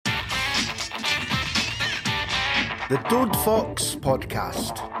The Dode Fox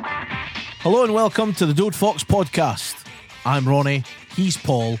Podcast. Hello and welcome to the Dode Fox Podcast. I'm Ronnie, he's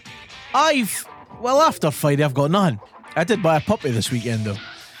Paul. After Friday I've got nothing. I did buy a puppy this weekend though.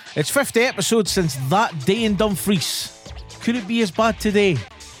 It's 50 episodes since that day in Dumfries. Could it be as bad today?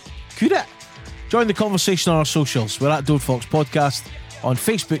 Could it? Join the conversation on our socials. We're at Dode Fox Podcast on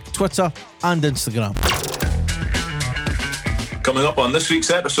Facebook, Twitter and Instagram. Coming up on this week's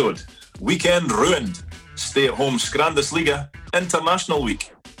episode, weekend ruined. Stay-at-home Scrandis Liga, International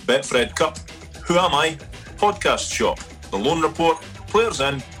Week, Betfred Cup, Who Am I, Podcast Shop, The Loan Report, Players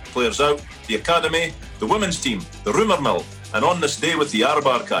In, Players Out, The Academy, The Women's Team, The Rumour Mill, and On This Day with the Arab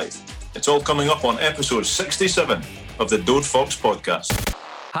Archive. It's all coming up on episode 67 of the Dode Fox Podcast.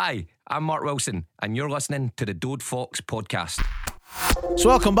 Hi, I'm Mark Wilson, and you're listening to the Dode Fox Podcast. So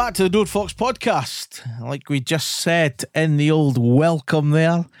welcome back to the Dode Fox Podcast. Like we just said in the old welcome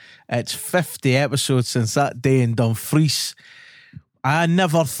there, it's 50 episodes since that day in Dumfries. I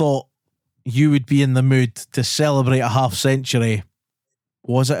never thought you would be in the mood to celebrate a half century.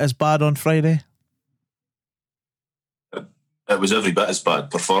 Was it as bad on Friday? It was every bit as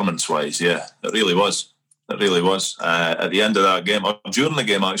bad, performance-wise, yeah. It really was. It really was. At the end of that game, or during the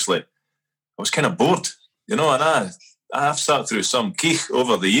game actually, I was kind of bored, and I've sat through some keech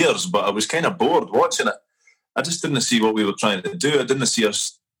over the years, but I was kind of bored watching it. I just didn't see what we were trying to do. I didn't see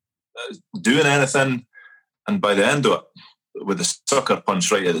us doing anything. And by the end of it, with the sucker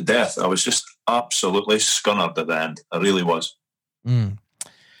punch right at the death, I was just absolutely scunnered at the end. I really was.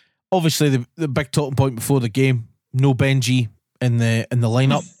 Obviously, the big talking point before the game, no Benji in the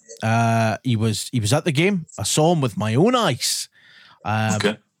lineup. He was at the game. I saw him with my own eyes.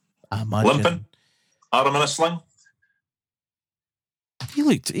 Okay. I imagine, limping, arm in a sling. He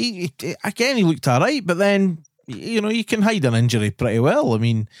looked all right, but then, you can hide an injury pretty well. I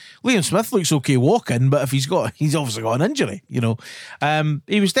mean, Liam Smith looks okay walking, but if he's obviously got an injury, he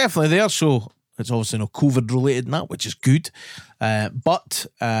was definitely there, so it's obviously no COVID related in that, which is good. But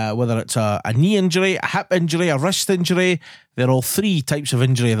whether it's a knee injury, a hip injury, a wrist injury, they're all three types of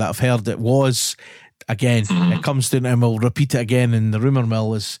injury that I've heard it was. Again, it comes down to, and we'll repeat it again in the rumour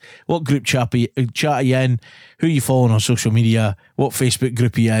mill, is what group chat are you in, who you following on social media, what Facebook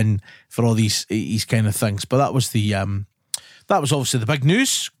group are you in, for all these kind of things. But that was obviously the big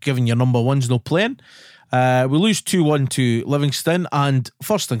news, given your number one's no playing. We lose 2-1 to Livingston, and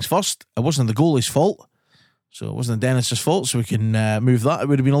first things first, it wasn't the goalie's fault, so it wasn't Dennis's fault, so we can move that. It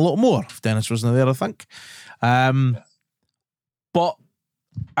would have been a lot more if Dennis wasn't there, I think. But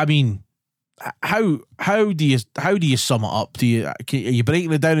I mean, how do you sum it up? Are you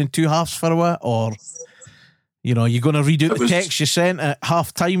breaking it down in two halves for a while, or are you going to read out the text you sent at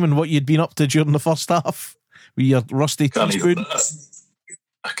half time and what you'd been up to during the first half with your rusty teaspoon?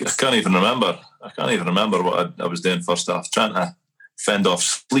 I can't even remember. I can't even remember what I was doing first half, trying to fend off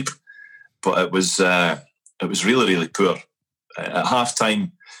sleep. But it was really, really poor. At half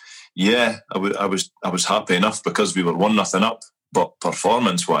time, yeah, I was happy enough because we were 1-0 up. But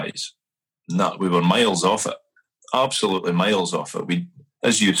performance wise, we were miles off it. Absolutely miles off it. We,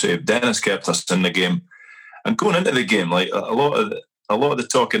 as you say, Dennis kept us in the game, and going into the game, like a lot of the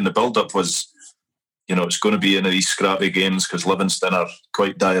talk in the build up was, it's going to be in these scrappy games because Livingston are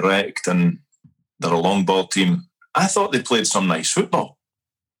quite direct and they're a long ball team. I thought they played some nice football.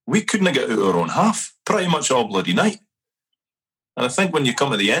 We couldn't get out of our own half pretty much all bloody night. And I think when you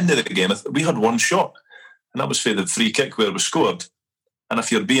come to the end of the game, we had one shot, and that was for the free kick where we scored. And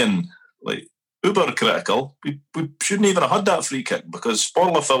if you're being like uber critical, we shouldn't even have had that free kick because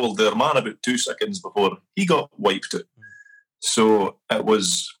Sporla fouled their man about 2 seconds before he got wiped out. So it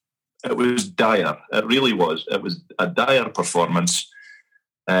was dire. It really was. It was a dire performance.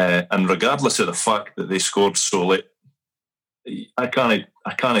 And regardless of the fact that they scored so late, I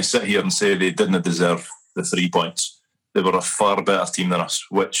can't sit here and say they didn't deserve the 3 points. They were a far better team than us,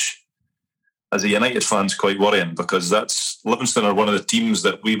 which, as a United fan, is quite worrying because Livingston are one of the teams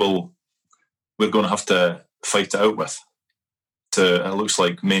that we're going to have to fight it out with to, it looks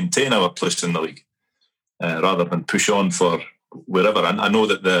like, maintain our place in the league rather than push on for wherever. And I know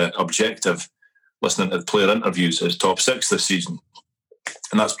that the objective, listening to the player interviews, is top 6 this season,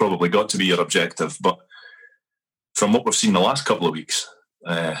 and that's probably got to be your objective. But from what we've seen the last couple of weeks,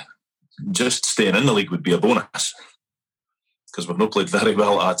 just staying in the league would be a bonus because we've not played very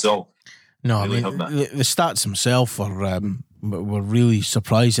well at all. No, really, I mean, the stats themselves were really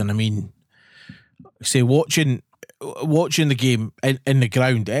surprising. I mean, say watching the game in the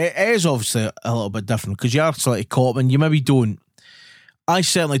ground, it is obviously a little bit different because you are slightly caught and you maybe don't. I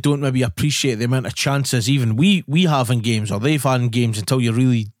certainly don't maybe appreciate the amount of chances even we have in games or they've had in games until you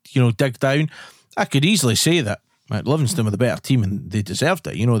really dig down. I could easily say that Right, Livingston were the better team and they deserved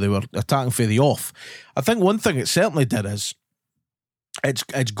it. You know, they were attacking for the off. I think one thing it certainly did is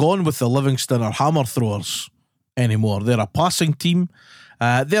it's gone with the Livingston or hammer throwers anymore. They're a passing team.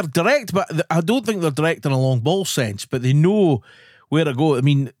 They're direct, but I don't think they're direct in a long ball sense, but they know where to go. I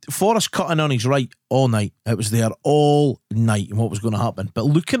mean, Forrest cutting on his right all night. It was there all night and what was going to happen. But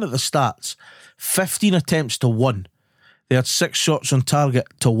looking at the stats, 15 attempts to 1. They had 6 shots on target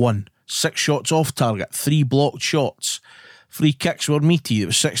to 1. 6 shots off target, 3 blocked shots. Free kicks were meaty. It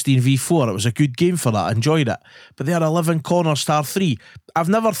was 16v4. It was a good game for that. I enjoyed it. But they had 11 corners to 3. I've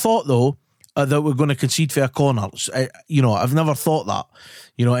never thought, though, that we're going to concede for a corner. I've never thought that.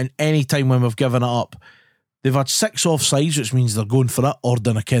 In any time when we've given it up. They've had 6 offsides, which means they're going for it, or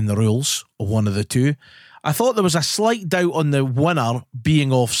didn't ken the rules, or one of the two. I thought there was a slight doubt on the winner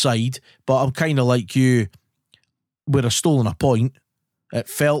being offside, but I'm kind of like you. We'd have stolen a point. It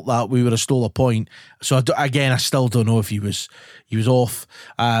felt that we would have stolen a point. So I still don't know if he was off.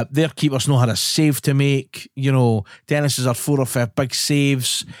 Their keepers know how to save to make. Dennis has had 4 or 5 big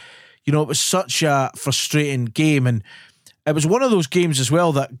saves. It was such a frustrating game, and it was one of those games as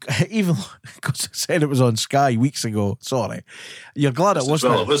well that even because I said it was on Sky weeks ago. Sorry, you're glad it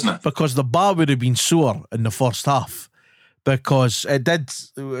wasn't, wasn't it? Because the bar would have been sore in the first half because it did.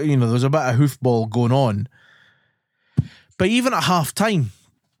 There was a bit of hoofball going on. But even at half time,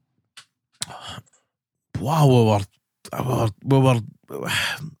 wow, we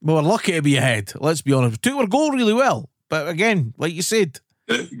were lucky to be ahead. Let's be honest. We took our goal really well, but again, like you said,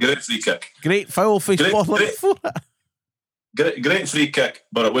 great free kick, great foul face ball before it. Great free kick,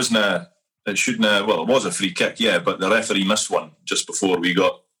 but it wasn't. It shouldn't. Well, it was a free kick, yeah, but the referee missed one just before we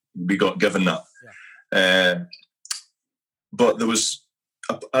got given that. Yeah. But there was,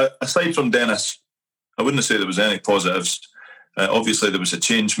 aside from Dennis, I wouldn't say there was any positives. Obviously, there was a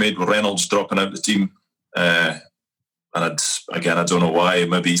change made with Reynolds dropping out the team. And I don't know why.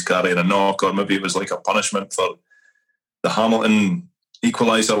 Maybe he's carrying a knock, or maybe it was like a punishment for the Hamilton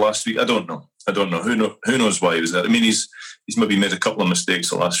equaliser last week. I don't know. Who knows why he was there? I mean, he's maybe made a couple of mistakes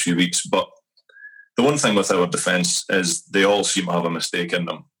the last few weeks. But the one thing with our defence is they all seem to have a mistake in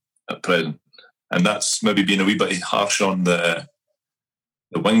them at present. And that's maybe been a wee bit harsh on the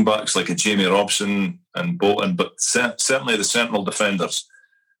wing backs like a Jamie Robson and Bolton, but certainly the central defenders.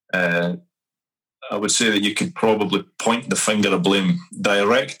 I would say that you could probably point the finger of blame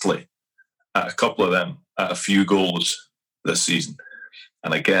directly at a couple of them, at a few goals this season.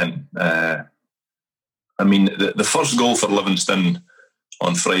 And again, the first goal for Livingston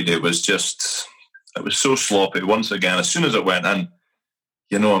on Friday was it was so sloppy. Once again, as soon as it went in,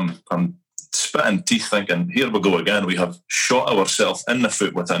 I'm spitting teeth thinking, here we go again. We have shot ourselves in the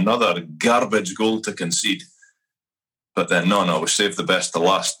foot with another garbage goal to concede. But then, no, we saved the best to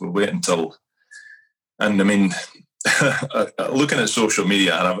last. We'll wait until... And I mean, looking at social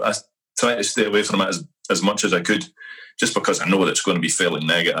media, and I try to stay away from it as much as I could, just because I know that it's going to be fairly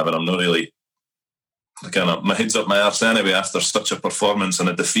negative, and I'm not really... my head's up my arse anyway after such a performance and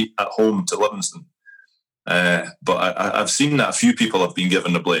a defeat at home to Livingston. But I've seen that a few people have been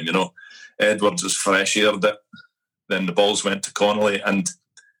given the blame, Edwards has fresh-aired it. Then the balls went to Connolly. And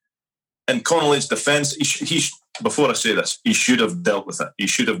in Connolly's defence, he before I say this, he should have dealt with it. He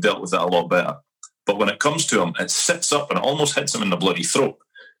should have dealt with it a lot better. But when it comes to him, it sits up and it almost hits him in the bloody throat.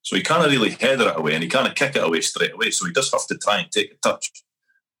 So he can't really header it away and he can't kick it away straight away. So he does have to try and take a touch.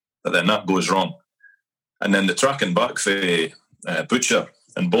 But then that goes wrong. And then the tracking back for Butcher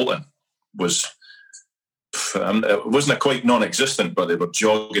and Bolton was... it wasn't quite non-existent, but they were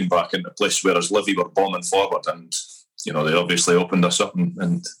jogging back into place, whereas Livy were bombing forward, and they obviously opened us up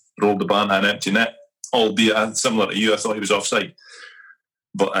and rolled the ball an empty net. Albeit similar to you, I thought he was offside,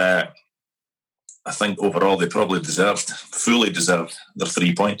 but I think overall they probably fully deserved their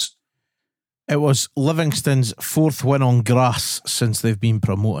 3 points. It was Livingston's 4th win on grass since they've been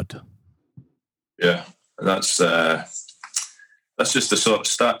promoted. Yeah, that's just the sort of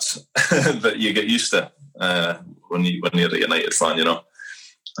stats that you get used to. When you're a United fan,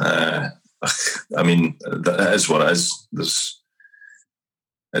 I mean, that is what it is.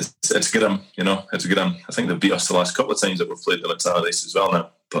 It's grim, it's grim. I think they've beat us the last couple of times that we've played them at Saturdays as well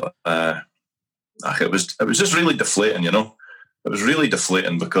now. But it was just really deflating, It was really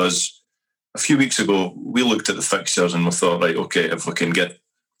deflating because a few weeks ago we looked at the fixtures and we thought, right, okay, if we can get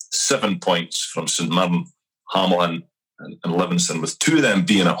 7 points from St Mirren, Hamilton and Livingston, with 2 of them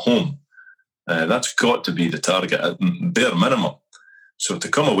being at home, that's got to be the target at bare minimum. So to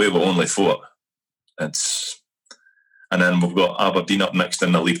come away with only 4, and then we've got Aberdeen up next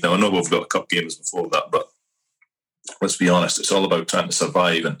in the league. Now I know we've got cup games before that, but let's be honest, it's all about trying to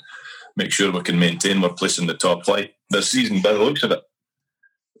survive. And make sure we can maintain our place in the top flight this season by the looks of it.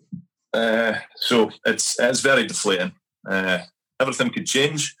 So it's very deflating. Everything could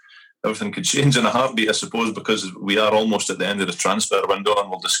change. Everything could change in a heartbeat, I suppose, because we are almost at the end of the transfer window, and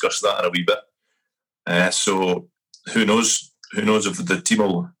we'll discuss that in a wee bit. So who knows? Who knows if the team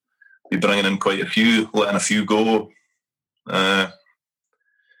will be bringing in quite a few, letting a few go.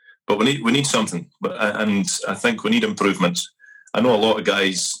 But we need something, and I think we need improvements. I know a lot of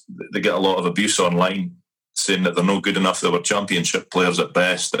guys, they get a lot of abuse online saying that they're no good enough, they were championship players at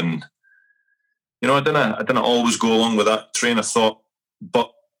best, and I didn't always go along with that train of thought.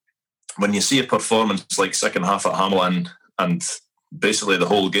 But when you see a performance like second half at Hamilton and basically the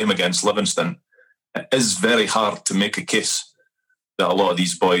whole game against Livingston, it is very hard to make a case that a lot of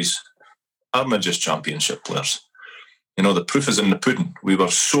these boys aren't just championship players. The proof is in the pudding. We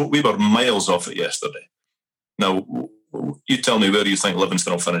were miles off it yesterday. Now, you tell me where you think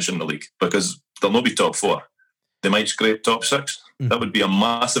Livingston will finish in the league, because they'll not be top 4. They might scrape top 6. That would be a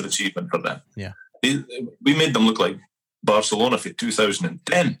massive achievement for them. Yeah, we made them look like Barcelona for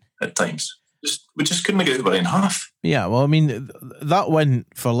 2010 at times. We just couldn't get over in half. Yeah, well, I mean, that win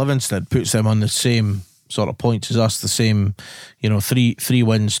for Livingston puts them on the same sort of points as us. The same, 3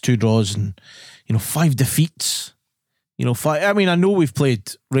 wins, 2 draws, and 5 defeats. 5. I mean, I know we've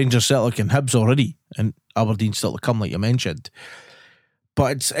played Rangers, Celtic, and Hibs already, and Aberdeen still to come, like you mentioned.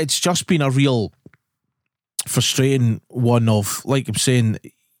 But it's just been a real frustrating one of, like I'm saying,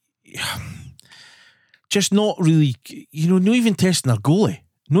 just not really, not even testing our goalie.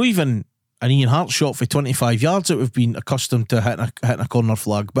 Not even an Ian Hart shot for 25 yards that we've been accustomed to hitting a corner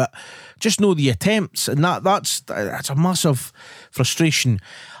flag, but just know the attempts, and that's a massive frustration.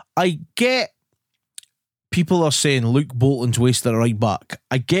 I get people are saying Luke Bolton's wasted a right back.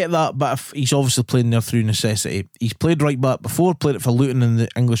 I get that, but he's obviously playing there through necessity. He's played right back before, played it for Luton in the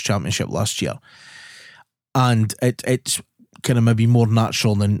English Championship last year, and it's kind of maybe more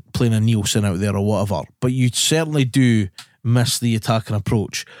natural than playing a Nielsen out there or whatever. But you certainly do miss the attacking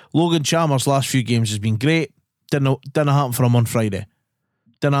approach. Logan Chalmers' last few games has been great. Didn't happen for him on Friday.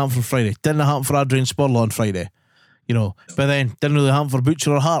 Didn't happen for Adrian Spurlow on Friday. But then didn't really happen for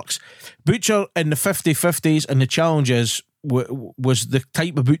Butcher or Harkes. Butcher in the 50-50s and the challenges was the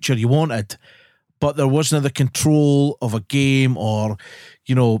type of Butcher you wanted, but there wasn't the control of a game or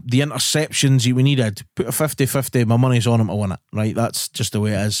the interceptions we needed. Put a 50-50, my money's on him to win it, right? That's just the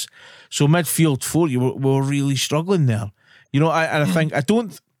way it is. So midfield for you, we're really struggling there. I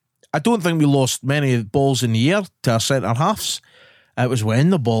don't think we lost many balls in the air to our centre halves. It was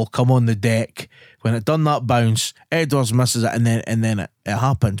when the ball come on the deck, when it done that bounce, Edwards misses it, and then it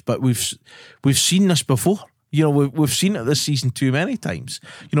happened. But we've seen this before. We've seen it this season too many times.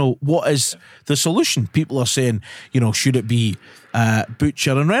 What is the solution? People are saying, should it be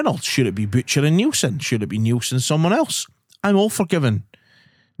Butcher and Reynolds? Should it be Butcher and Nielsen? Should it be Nielsen and someone else? I'm all for giving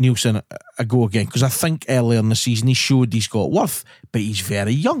Nielsen a go again, because I think earlier in the season he showed he's got worth, but he's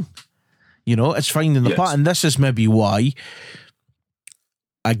very young. It's finding the pattern. This is maybe why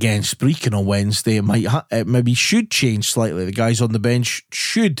against Brecon on Wednesday it maybe should change slightly. The guys on the bench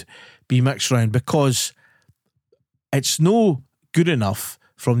should be mixed around, because it's no good enough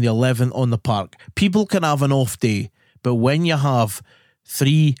from the 11 on the park. People can have an off day, but when you have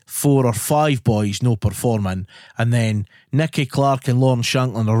 3, 4 or 5 boys no performing, and then Nicky Clark and Lawrence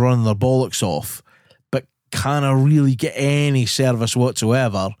Shanklin are running their bollocks off but can't really get any service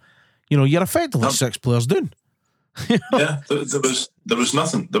whatsoever, you're effectively 6 players down. Yeah, there was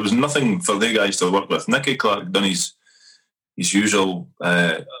nothing. There was nothing for the guys to work with. Nicky Clark done his usual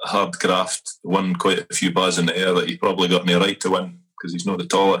hard graft, won quite a few bars in the air that he probably got no right to win because he's not the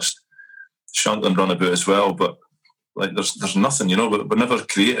tallest. Shanklin run about as well, but there's nothing, we never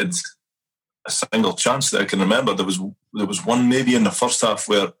created a single chance that I can remember. There was one maybe in the first half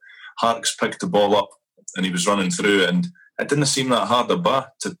where Harkes picked the ball up and he was running through, and it didn't seem that hard a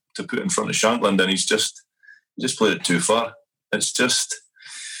bat to put in front of Shanklin, and he just played it too far. It's just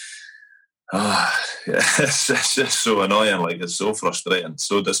it's just so annoying. It's so frustrating,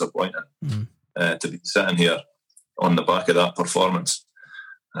 so disappointing to be sitting here on the back of that performance.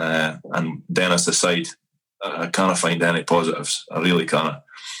 And Dennis aside, I can't find any positives. I really can't.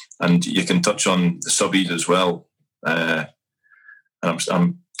 And you can touch on the subbies as well. And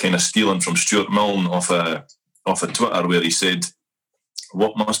I'm kind of stealing from Stuart Milne off a Twitter where he said,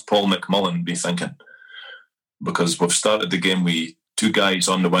 "What must Paul McMullen be thinking?" Because we've started the game with 2 guys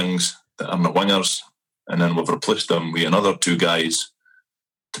on the wings that are the wingers, and then we've replaced them with another 2 guys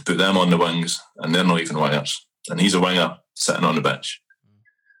to put them on the wings, and they're not even wingers. And he's a winger sitting on the bench.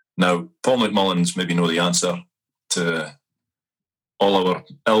 Now, Paul McMullen's maybe know the answer to all our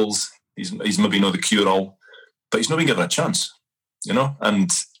ills He's maybe not the cure-all, but he's not been given a chance,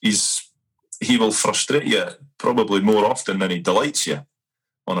 and he will frustrate you probably more often than he delights you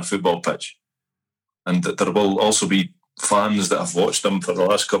on a football pitch. And there will also be fans that have watched him for the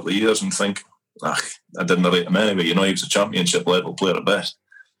last couple of years and think, I didn't rate him anyway. He was a championship level player at best.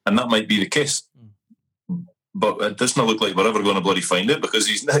 And that might be the case. But it does not look like we're ever going to bloody find it, because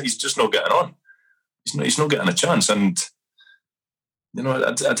he's just not getting on. He's not getting a chance. And,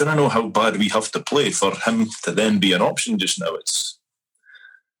 I don't know how bad we have to play for him to then be an option just now.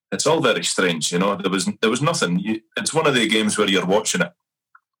 It's all very strange, There was nothing. It's one of the games where you're watching it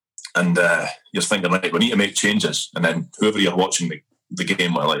and you're thinking, right, we need to make changes. And then whoever you're watching the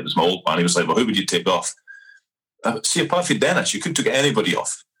game, well, it was my old man, he was like, well, who would you take off? See, apart from Dennis, you could take anybody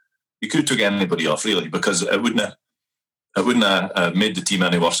off. You could take anybody off, really, because it wouldn't have made the team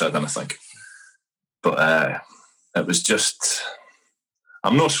any worse, I don't think. But it was just,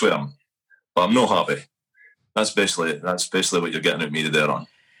 I'm not swearing, but I'm not happy. That's basically what you're getting at me there on.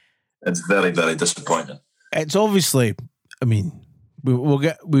 It's very, very disappointing. It's obviously, I mean,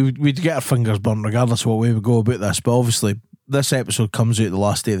 we'd get our fingers burnt regardless of what way we go about this, but obviously this episode comes out the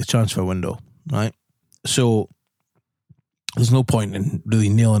last day of the transfer window, right? So there's no point in really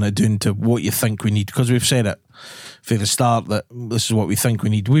nailing it down to what you think we need, because we've said it from the start that this is what we think we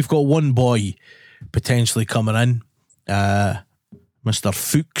need. We've got one boy potentially coming in, Mr.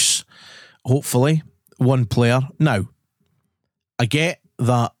 Fuchs, hopefully, one player. Now, I get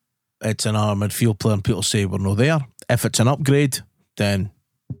that it's an our midfield player and people say we're not there. If it's an upgrade, then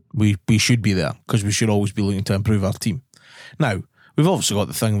we should be there, because we should always be looking to improve our team. Now, we've obviously got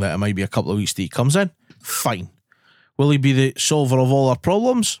the thing that it might be a couple of weeks that he comes in. Fine. Will he be the solver of all our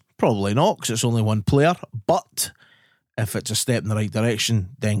problems? Probably not, because it's only one player. But if it's a step in the right direction,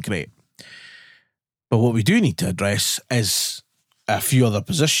 then great. But what we do need to address is a few other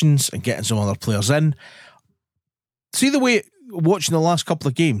positions and getting some other players in. See the way, watching the last couple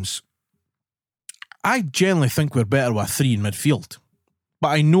of games, I generally think we're better with 3 in midfield. But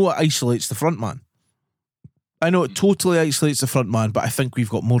I know it isolates the front man. I know it totally isolates the front man, but I think we've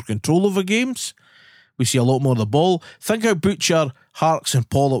got more control over games. We see a lot more of the ball. Think how Butcher, Harkes and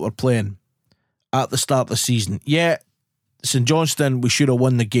Pollock were playing at the start of the season. Yeah, St Johnstone, we should have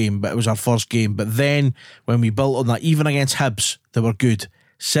won the game, but it was our first game. But then when we built on that, even against Hibs, they were good.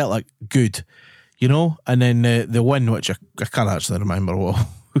 Celtic, good. And then the win, which I can't actually remember what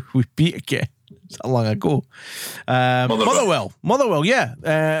we beat again. It's that long ago. Motherwell, yeah.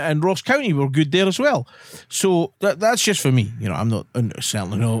 And Ross County were good there as well. So that's just for me. I'm not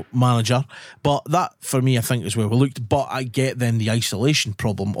certainly no manager, but that for me I think is where we looked. But I get then the isolation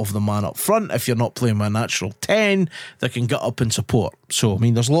problem of the man up front if you're not playing with a natural 10 that can get up and support. So I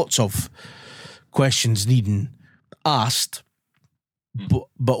mean, there's lots of questions needing asked.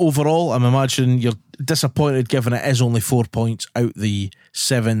 But overall, I'm imagining you're disappointed given it is only 4 points out the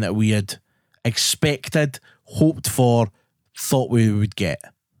 7 that we had expected, hoped for, thought we would get.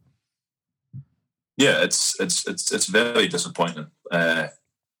 Yeah, it's very disappointing. It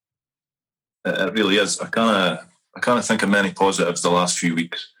really is. I kind of think of many positives the last few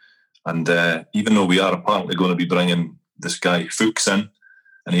weeks, and even though we are apparently going to be bringing this guy Fuchs in,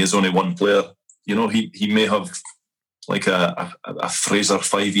 and he is only one player, he may have like a Fraser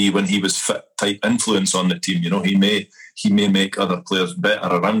 5e when he was fit type influence on the team. He may make other players better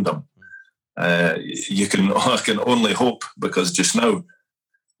around him. I can only hope, because just now,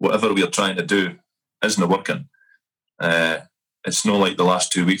 whatever we are trying to do isn't working. It's not like the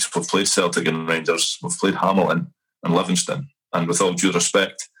last 2 weeks we've played Celtic and Rangers, we've played Hamilton and Livingston, and with all due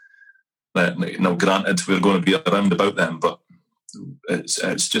respect, now granted we're going to be around about them, but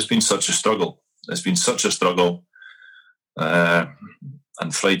it's just been such a struggle. It's been such a struggle.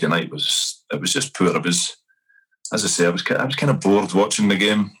 And Friday night was just poor. It was, as I say, I was kind of bored watching the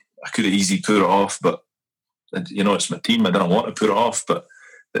game. I could have easily put it off, but it's my team. I didn't want to put it off, but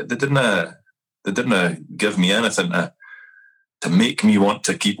they didn't give me anything to make me want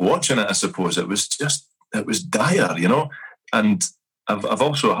to keep watching it. I suppose it was dire, And I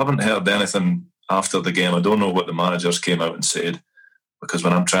haven't heard anything after the game. I don't know what the managers came out and said, because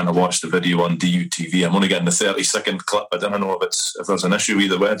when I'm trying to watch the video on DUTV, I'm only getting the 30-second clip. I don't know if there's an issue with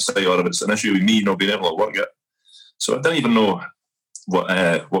the website or if it's an issue with me not being able to work it. So I don't even know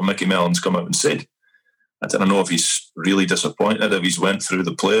what Mickey Mellon's come out and said. I don't know if he's really disappointed, if he's went through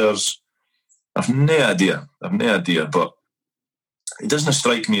the players. I've no idea, but he doesn't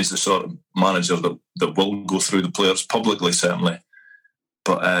strike me as the sort of manager that will go through the players publicly, certainly.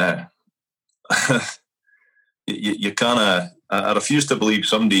 But you kind of... I refuse to believe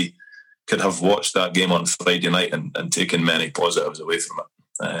somebody could have watched that game on Friday night and taken many positives away from it.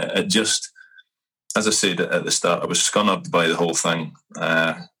 It just, as I said at the start, I was scunnered by the whole thing.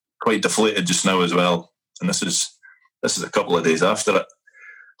 Quite deflated just now as well. And this is a couple of days after it.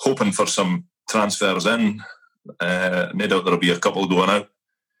 Hoping for some transfers in. No doubt there'll be a couple going out.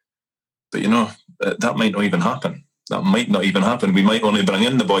 But, that might not even happen. We might only bring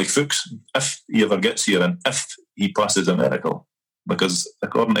in the boy Fuchs if he ever gets here and if he passes a medical. Because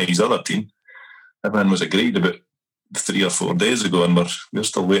according to his other team, everyone was agreed about 3 or 4 days ago, and we're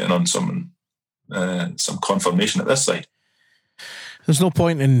still waiting on some confirmation at this side. There's no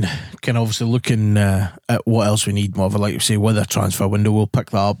point in kind of obviously looking at what else we need, Marv. Like you say, with the transfer window, we'll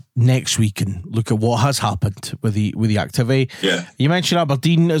pick that up next week and look at what has happened with the activity. Yeah. You mentioned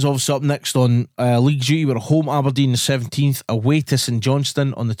Aberdeen is obviously up next on league duty. We're home Aberdeen the 17th, away to St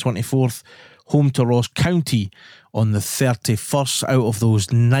Johnstone on the 24th, home to Ross County on the 31st. Out of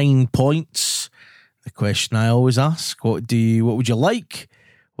those 9 points, the question I always ask: what would you like?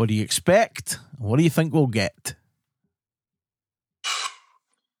 What do you expect? What do you think we'll get?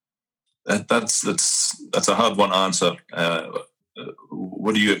 That's a hard one to answer.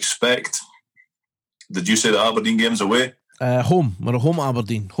 What do you expect? Did you say the Aberdeen game's away? Home. We're at home at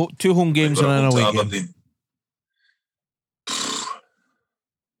Aberdeen. 2 home games and an away game.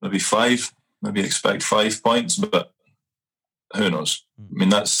 Maybe 5. Maybe expect 5 points, but who knows? I mean,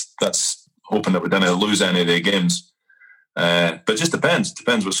 that's hoping that we don't lose any of the games. But it just depends.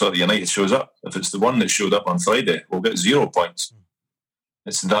 Depends what sort of United shows up. If it's the one that showed up on Friday, we'll get 0 points.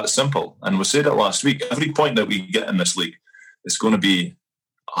 It's that simple. And we said it last week. Every point that we get in this league, it's going to be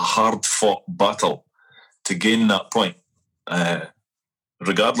a hard-fought battle to gain that point.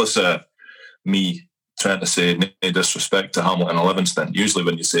 Regardless of me trying to say no disrespect to Hamilton and Livingston. Usually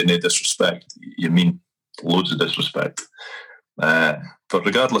when you say no disrespect, you mean loads of disrespect. But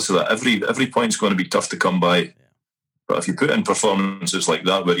regardless of that, every point's going to be tough to come by. But if you put in performances like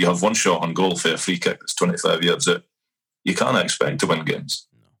that where you have one shot on goal for a free kick that's 25 yards out, you can't expect to win games.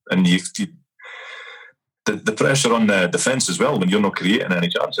 And the pressure on the defence as well, when you're not creating any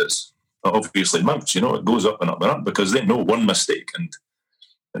chances, obviously mounts. It goes up and up and up because they know one mistake and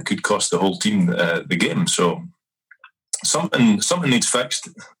it could cost the whole team the game. So something needs fixed.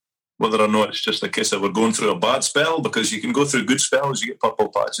 Whether or not it's just a case that we're going through a bad spell, because you can go through good spells, you get purple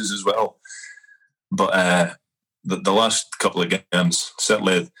patches as well. But the last couple of games,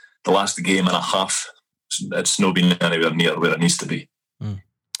 certainly the last game and a half, it's not been anywhere near where it needs to be.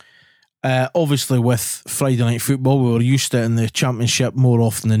 Obviously, with Friday night football, we were used to it in the Championship more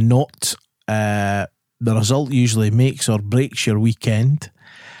often than not. The result usually makes or breaks your weekend.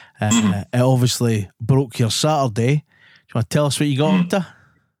 It obviously broke your Saturday. Do you want to tell us what you got up to?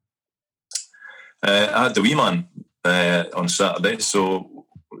 I had the wee man on Saturday, so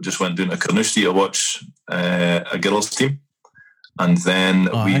just went down to Carnoustie to watch a girls' team. And then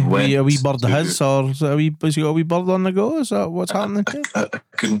we went. A wee bird of his, or has he got a wee bird on the go? Is that what's happening? I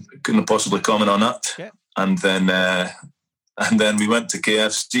couldn't possibly comment on that. Yeah. And then we went to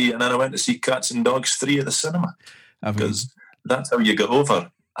KFC, and then I went to see Cats and Dogs 3 at the cinema, because that's how you get over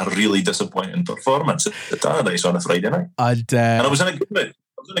a really disappointing performance at the Tannadice on a Friday night. And I was in a good mood.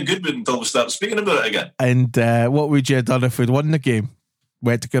 Until we started speaking about it again. And what would you have done if we'd won the game?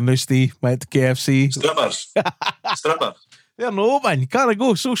 Went to Carnoustie, went to KFC. Strippers. They're no open. You can't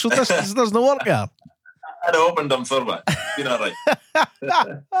go. Social distance doesn't work here. I'd have opened them for me. You know, right.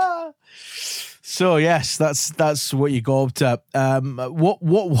 So yes, that's what you got up to. What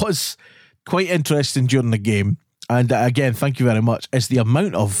was quite interesting during the game, and again, thank you very much, is the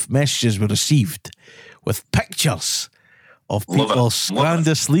amount of messages we received with pictures of people's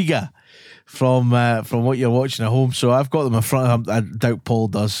Scandisliga from what you're watching at home. So I've got them in front of him. I doubt Paul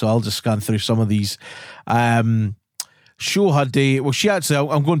does, so I'll just scan through some of these. Show had she actually,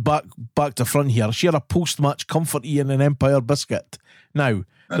 I'm going back to front here. She had a post-match comfort and an Empire biscuit. Now,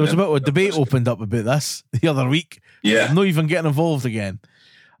 there was a bit of a debate opened up about this the other week. Yeah. I'm not even getting involved again.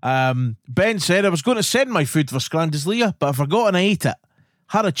 Ben said, I was going to send my food for Scandisliga, but I forgot and I ate it.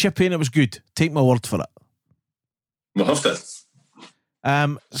 Had a chip in, it was good. Take my word for it. We'll have to.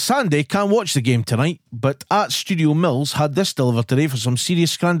 Sandy can't watch the game tonight, but at Studio Mills had this delivered today for some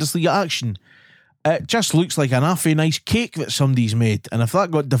serious Scandisliga action. It just looks like an awfully nice cake that somebody's made, and if that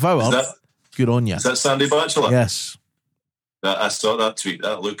got devoured, good on you. Is that Sandy Batchelor? Yes. I saw that tweet.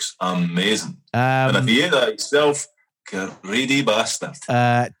 That looks amazing. And if he ate that himself, greedy bastard.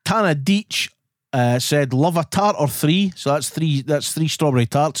 Tana Deach said, love a tart or 3. So that's 3 strawberry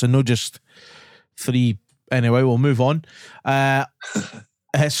tarts and not just 3. Anyway, we'll move on.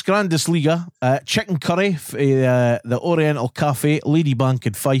 Scandisliga, chicken curry for the Oriental Cafe, Ladybank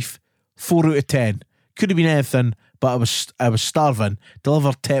in Fife, 4 out of 10. Could have been anything, but I was starving,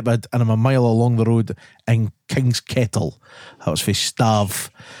 delivered tepid, and I'm a mile along the road in King's Kettle. That was for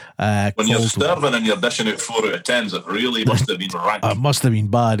starve. When you're starving and you're dishing out 4 out of 10s, it really must have been rank. It must have been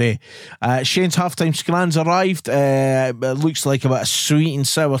bad, Shane's halftime scran's arrived. It looks like about a sweet and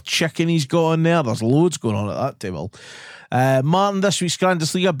sour chicken he's got on there. There's loads going on at that table. Martin, this week's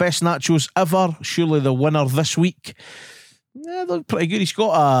Scrandisliga, best nachos ever. Surely the winner this week. Yeah, they look pretty good. He's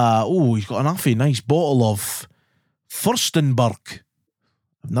got an awfully nice bottle of Furstenberg.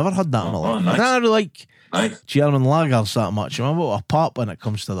 I've never had that in my life. Nice. I don't really like Nice. German lagers that much. I'm about a pop when it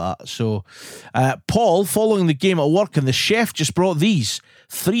comes to that. So, Paul, following the game at work, and the chef just brought these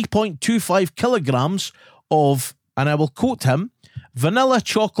 3.25 kilograms of, and I will quote him, vanilla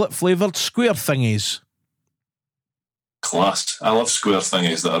chocolate flavoured square thingies. Class. I love square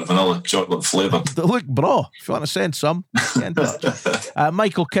thingies that are vanilla chocolate flavoured. They look bra. If you want to send some, get in touch.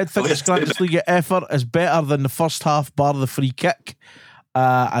 Michael Kidd thinks the Scrandisliga effort is better than the first half, bar the free kick.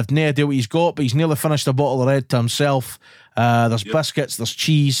 I've no idea what he's got, but he's nearly finished a bottle of red to himself. There's biscuits, there's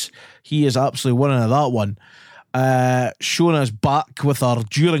cheese. He is absolutely winning at that one. Shona's back with her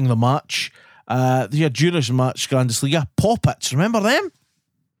during the match. During the match, Scrandisliga. Poppets, remember them?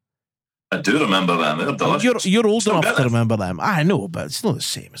 I do remember them. They're delicious. You're old Still enough to remember them. I know, but it's not the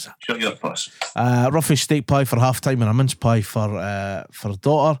same as that. Shut your puss. Ruffy steak pie for half time and a mince pie for a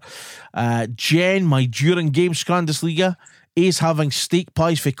daughter. Jen, my during game Scrandisliga, is having steak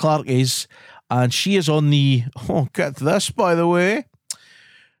pies for Clark is, and she is on the, get this by the way,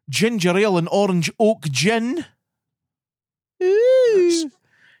 ginger ale and orange oak gin. Nice.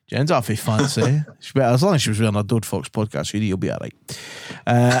 Jen's awfully fancy. As long as she was wearing a Dode Fox podcast hoodie, you'll be alright.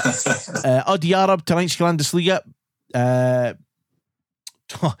 Adi Arab, tonight's Scrandisliga,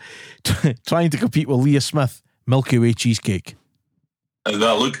 trying to compete with Leah Smith, Milky Way cheesecake.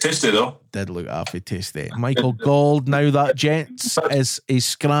 That looked tasty though. Did look awfully tasty. Michael Gold, now that gents is a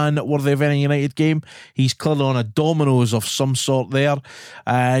scran worthy of any United game. He's clearly on a Domino's of some sort there.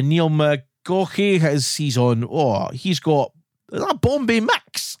 Neil McGaughey, he's on, he's got that Bombay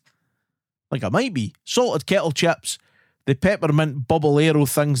mix. Like it might be. Salted kettle chips, the peppermint bubble aero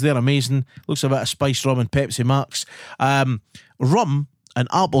things, they're amazing. Looks a bit of spice rum and Pepsi Max. Rum and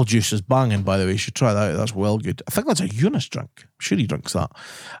apple juice is banging, by the way. You should try that out. That's well good. I think that's a Eunice drink. I'm sure he drinks that.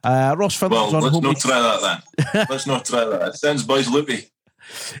 Ross Finland's on let's homemade... not try that then. Let's not try that. It sounds boys loopy.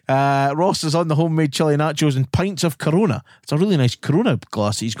 Ross is on the homemade chili nachos and pints of Corona. It's a really nice Corona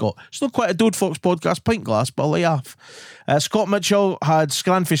glass he's got. It's not quite a Dode Fox podcast pint glass, but I'll let you off. Scott Mitchell had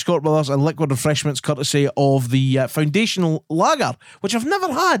Scranfy Scott Brothers and liquid refreshments courtesy of the Foundational Lager, which I've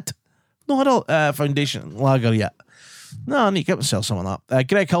never had. Not had a Foundation Lager yet. No, I need to get myself some of that.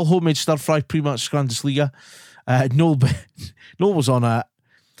 Greg Hill, homemade stir-fry pre-match Scrandisliga. Noel was on a...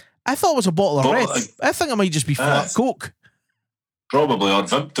 I thought it was a bottle of red. I think it might just be flat Coke. Probably on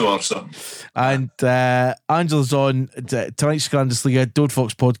Vimto or something. And Angela's on tonight's Scrandisliga Dode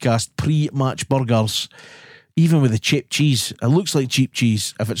Fox podcast pre-match burgers, even with the cheap cheese. It looks like cheap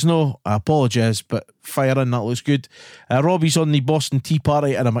cheese. If it's no, I apologise, but fire in, that looks good. Robbie's on the Boston Tea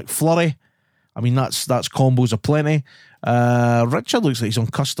Party and a McFlurry. I mean, that's combos aplenty. Richard looks like he's on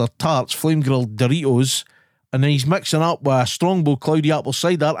custard tarts, flame grilled Doritos, and then he's mixing up with a Strongbow cloudy apple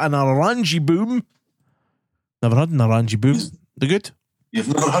cider and a Orange Boom. Never had an Orange Boom. They're good.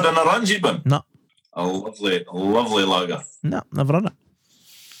 You've never had an Orange Boom? No. A lovely lager. No, never had it.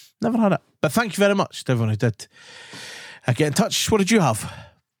 Never had it. But thank you very much to everyone who did get in touch. What did you have?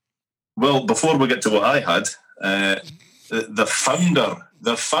 Well, before we get to what I had, the founder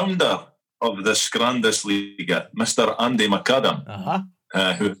of the Scrandisliga, Mr. Andy McAdam,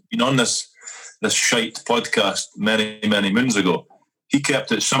 who's been on this shite podcast many, many moons ago, he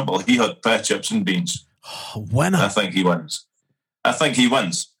kept it simple. He had pear chips and beans. Winner. I think he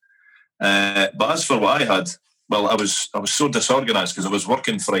wins. But as for what I had, well, I was so disorganised because I was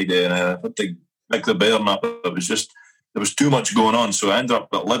working Friday and I had to pick the bear up. It was just, there was too much going on. So I ended up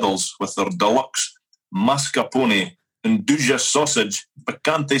at Lidl's with their deluxe mascarpone, Induja sausage,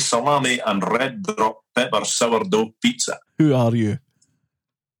 picante salami, and red drop pepper sourdough pizza. Who are you?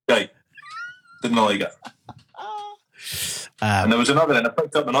 Right. Didn't like it. And there was another, and I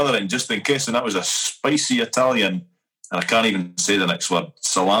picked up another in just in case, and that was a spicy Italian, and I can't even say the next word,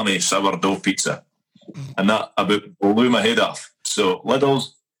 salami sourdough pizza. And that about blew my head off. So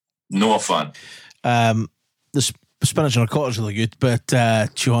Lidl's, no fan. The spinach and ricotta is really good, but do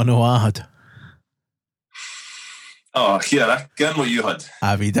you want to know what I had? Oh, here, I get what you had.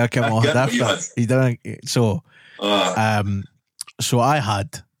 He did come on. He didn't. So I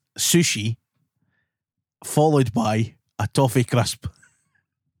had sushi followed by a toffee crisp.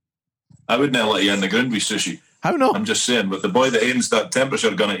 I wouldn't let you in the ground with sushi. How not? I'm just saying, with the boy that aims that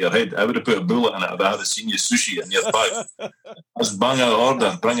temperature gun at your head, I would have put a bullet in it if I had seen you sushi in your bag. That's bang out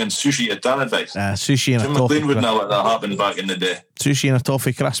order, bringing sushi to Tannadice. Sushi and Jim a toffee McLean wouldn't crisp. have let that happen back in the day. Sushi and a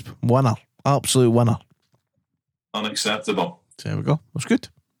toffee crisp. Winner. Absolute winner. Unacceptable. There we go. That's good.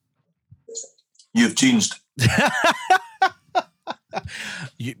 You've changed.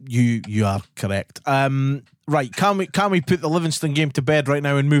 You are correct. Right, can we put the Livingston game to bed right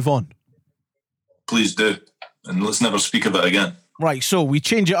now and move on? Please do. And let's never speak of it again. Right, so we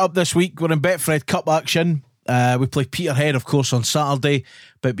change it up this week. We're in Betfred Cup action. We play Peterhead, of course, on Saturday.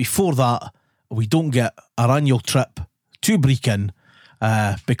 But before that, we don't get our annual trip to Brecon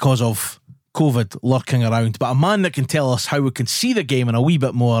because of COVID lurking around. But a man that can tell us how we can see the game and a wee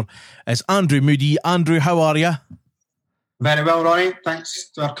bit more is Andrew Moody. Andrew, how are you? Very well, Ronnie.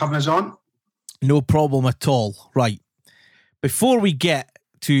 Thanks for having us on. No problem at all. Right. Before we get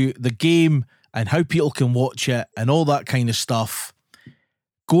to the game and how people can watch it and all that kind of stuff,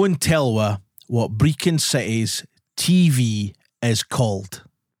 go and tell her what Brecon City's TV is called.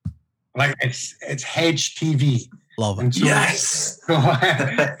 Right, it's Hedge TV. Love it. And so, Yes! So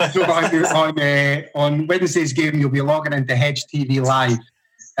on Wednesday's game, you'll be logging into Hedge TV Live,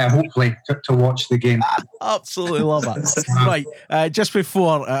 hopefully, to watch the game. Absolutely love it. Right, just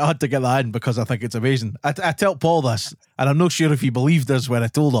before I had to get that in because I think it's amazing. I tell Paul this, and I'm not sure if he believed us when I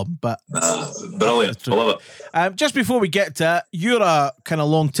told him, but Brilliant. I love it. just before we get to it, you're a kind of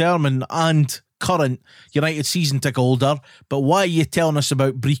long-term and current United season ticket holder, but why are you telling us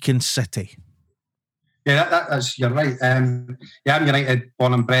about Brecon City? Yeah, that's you're right. I'm United,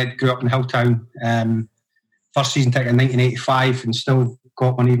 born and bred, grew up in Hilltown. First season ticket in 1985, and still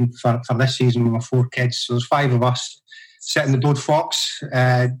got one even for this season with my 4 kids. So there's 5 of us sitting the Dode Fox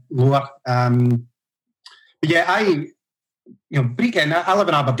lower. But yeah, Brecon. I live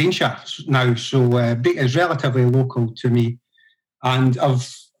in Aberdeenshire now, so Brecon is relatively local to me, and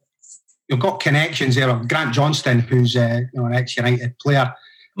I've got connections there. Of Grant Johnston, who's an ex-United player.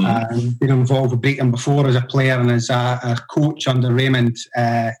 Been involved with Brecon before as a player and as a coach under Raymond.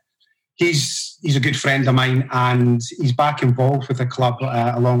 He's a good friend of mine, and he's back involved with the club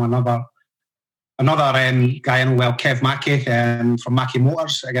along with another guy I know well, Kev Mackey from Mackey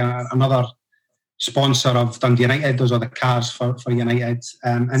Motors, again another sponsor of Dundee United. Those are the cars for United,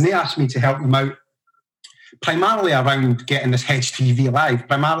 and they asked me to help them out primarily around getting this Hedge TV live,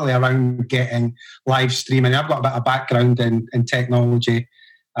 primarily around getting live streaming. I've got a bit of background in technology.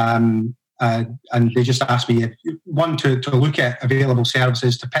 And they just asked me, one, to look at available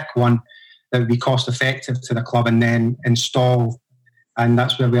services, to pick one that would be cost effective to the club and then install. And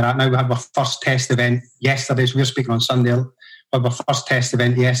that's where we're at now. We had our first test event yesterday, so we're speaking on Sunday. We had our first test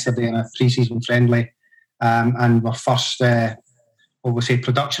event yesterday in a pre-season friendly, and our first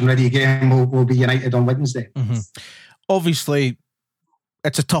production ready game will be United on Wednesday. Mm-hmm. Obviously,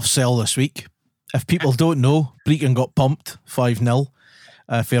 it's a tough sell this week. If people don't know, Brecon got pumped 5-0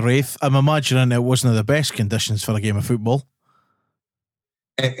 for Wraith. I'm imagining it wasn't the best conditions for a game of football.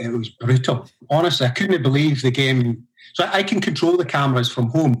 It was brutal. Honestly, I couldn't believe the game. So I can control the cameras from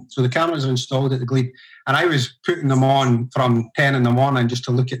home. So the cameras are installed at the Glebe, and I was putting them on from 10 in the morning just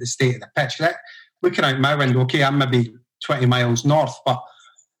to look at the state of the pitch. Looking out my window, okay, I'm maybe 20 miles north, but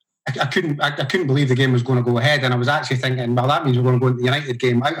I couldn't believe the game was going to go ahead. And I was actually thinking, well, that means we're going to go into the United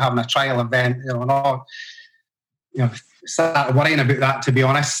game out having a trial event, started worrying about that, to be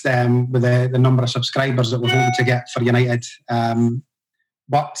honest, with the number of subscribers that we're hoping to get for United.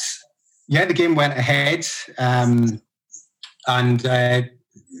 But yeah, the game went ahead, and the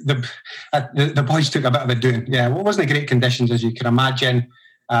boys took a bit of a doing. Yeah, well, it wasn't great conditions, as you can imagine.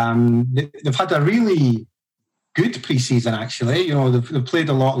 They've had a really good pre-season, actually. They've played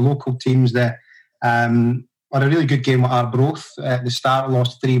a lot of local teams that had a really good game with Arbroath at the start,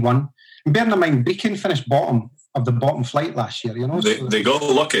 lost 3-1. And bearing in mind, Brecon finished bottom of the bottom flight last year. They got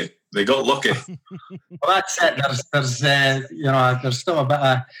lucky. They got lucky. Well, that's it. There's still a bit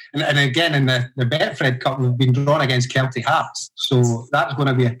of, and again in the Betfred Cup, we've been drawn against Kelty Hearts, so that's going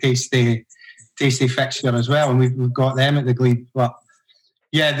to be a tasty fixture as well, and we've got them at the Glebe. But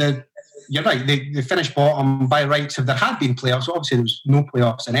yeah, you're right. They finished bottom by rights. If there had been playoffs, obviously there was no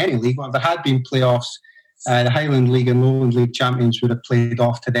playoffs in any league. But if there had been playoffs, the Highland League and Lowland League champions would have played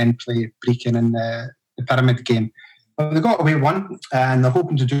off to then play Brecon in the Pyramid game. But they got away one, and they're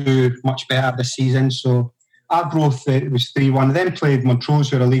hoping to do much better this season. So Arbroath, it was 3-1. Then played Montrose,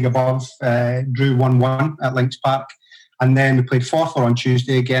 who are a league above, drew 1-1 at Lynx Park. And then we played Forfar on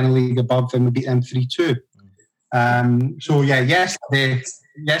Tuesday, again a league above, and we beat them 3-2. So yeah, yesterday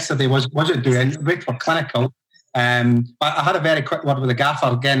was it doing? Great for clinical. But I had a very quick word with the gaffer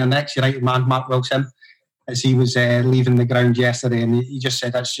again, and the ex-United man, Mark Wilson. as he was leaving the ground yesterday, and he just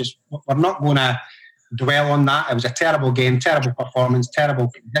said, we're not going to dwell on that. It was a terrible game, terrible performance, terrible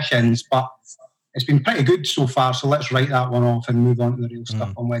conditions, but it's been pretty good so far, so let's write that one off and move on to the real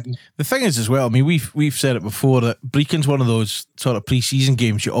stuff on Wednesday. The thing is as well, I mean, we've said it before, that Brechin's one of those sort of pre-season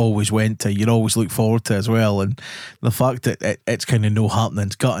games you always went to, you'd always look forward to as well, and the fact that it's kind of no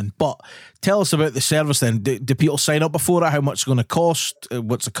happening's gutting. But tell us about the service then. Do people sign up before it? How much it's going to cost?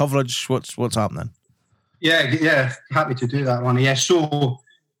 What's the coverage? What's happening? Yeah, happy to do that one. Yeah, so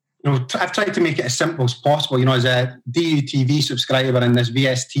I've tried to make it as simple as possible. As a DUTV subscriber and this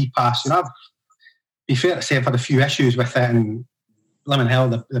VST pass, I've, be fair to say, I've had a few issues with it, and blimmin' hell,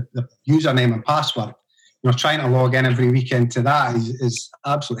 the username and password. Trying to log in every weekend to that is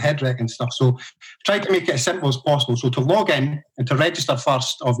absolute head wreck and stuff. So try to make it as simple as possible. So to log in and to register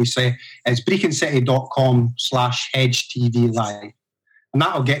first, obviously, it's breachincity.com/HedgeTV live. And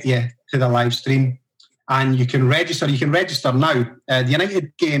that'll get you to the live stream. And you can register now. The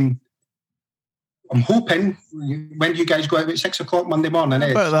United game, I'm hoping, when do you guys go out at 6 o'clock Monday morning?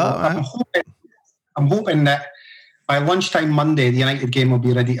 I'm hoping that by lunchtime Monday, the United game will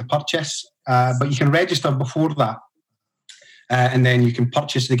be ready to purchase. But you can register before that. And then you can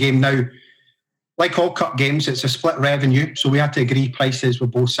purchase the game. Now, like all cup games, it's a split revenue. So we had to agree prices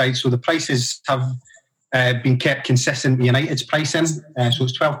with both sides. So the prices have been kept consistent with United's pricing. So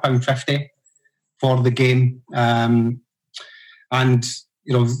it's £12.50 for the game. And, as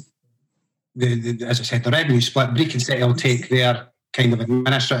I said, the revenue split, Brechin City will take their kind of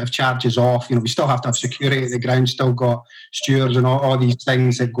administrative charges off. We still have to have security at the ground, still got stewards and all these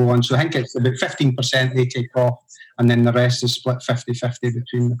things that go on. So I think it's about 15% they take off, and then the rest is split 50-50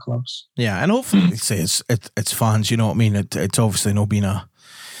 between the clubs. Yeah, and hopefully it's fans, you know what I mean? It's obviously not been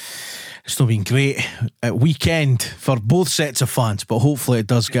it's not been great weekend for both sets of fans, but hopefully it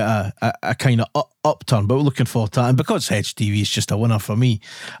does get a kind of upturn. But we're looking forward to that, and because Hedge TV is just a winner for me.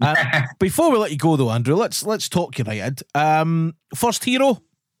 Before we let you go though, Andrew, let's talk United. First hero?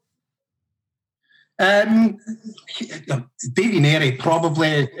 Davy Neri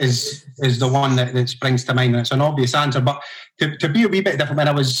probably is the one that springs to mind, and it's an obvious answer. But to be a wee bit different, when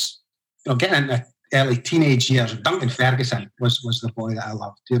I was getting into early teenage years, Duncan Ferguson was the boy that I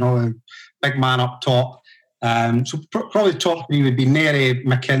loved. A big man up top. So probably top three would be Neri,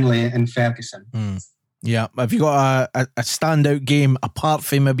 McKinlay, and Ferguson. Yeah. Have you got a standout game apart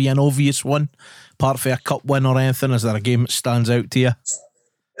from maybe an obvious one, apart from a cup win or anything? Is there a game that stands out to you?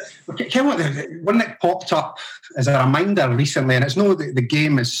 Okay, one that popped up as a reminder recently, and it's not the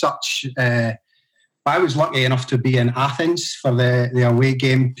game as such. I was lucky enough to be in Athens for the away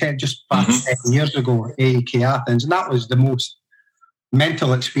game just back 10 years ago, AEK Athens, and that was the most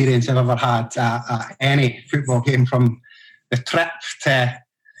mental experience I've ever had at any football game, from the trip to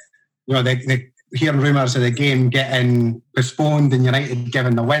the hearing rumours of the game getting postponed and United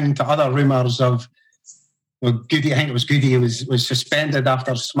giving the win, to other rumours of Goody, I think it was Goody, was suspended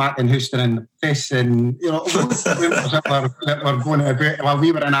after smacking Houston in the face, and rumours that were going about while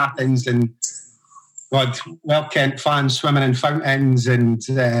we were in Athens, and well-Kent fans swimming in fountains, and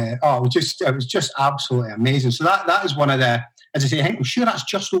it was just absolutely amazing. So that is one of the, as I say, I'm sure that's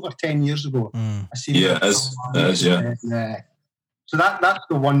just over 10 years ago. I seen it is, yeah. So that's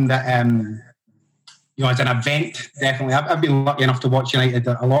the one that, as an event, definitely. I've been lucky enough to watch United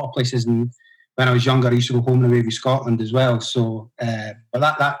at a lot of places, and when I was younger, I used to go home and away with Scotland as well. So, but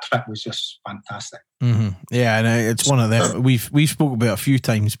that trip was just fantastic. Mm-hmm. Yeah, and it's one of them. We've spoken about it a few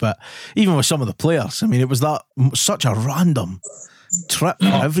times, but even with some of the players, I mean, it was such a random trip for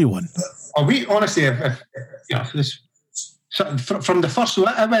everyone. We honestly, from the first one,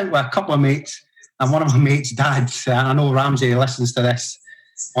 I went with a couple of mates, and one of my mates' dads. I know Ramsey listens to this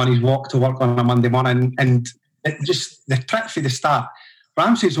on his walk to work on a Monday morning, and just the trip for the start.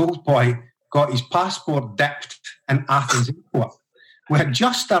 Ramsey's old boy got his passport dipped in Athens airport. We had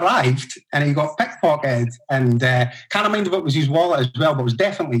just arrived and he got pickpocketed, and can't remember if it was his wallet as well, but it was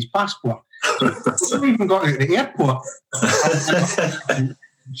definitely his passport. So we even got out of the airport. And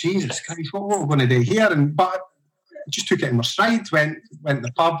Jesus Christ, what are we going to do here? But just took it in my stride, went to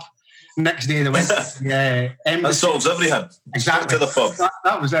the pub. Next day they went to the embassy. That solves everything. Exactly. To the pub.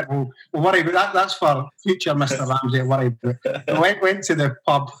 That was it. We'll worry about that. That's for future Mr. Ramsey. Worry about it. Went to the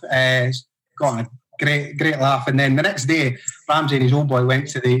pub, got a great laugh, and then the next day Ramsey and his old boy went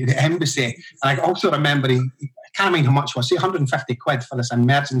to the embassy, and I also remember I can't mind how much it was, say 150 quid for this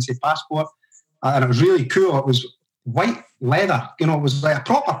emergency passport, and it was really cool. It was white leather, it was like a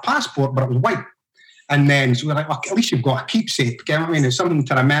proper passport, but it was white. And then so we were like, well, at least you've got a keepsake. You know what I mean? It's something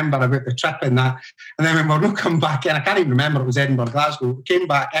to remember about the trip and that. And then when we were not come back in, I can't even remember, it was Edinburgh, Glasgow. We came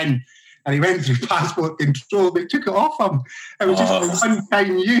back in, and he went through passport control, but took it off him. It was just a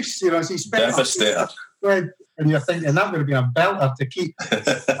one-time use, so he spent devastator. And you're thinking that would have been a belter to keep.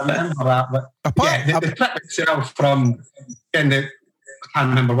 I remember that, but the trip itself from, I can't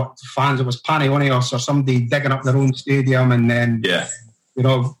remember what fans, it was Panionios or somebody digging up their own stadium, and then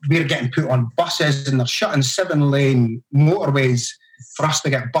we're getting put on buses and they're shutting 7-lane motorways for us to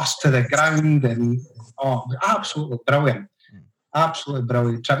get bussed to the ground, and absolutely brilliant. Absolutely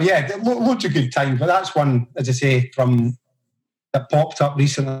brilliant trip. Yeah, loads of good times, but that's one, as I say, that popped up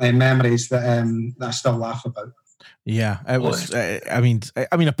recently in memories that I still laugh about. Yeah, it was. I mean,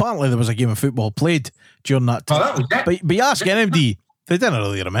 apparently there was a game of football played during that time. That was it. But you ask NMD, they didn't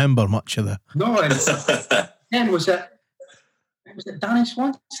really remember much of the. No, and was it Danny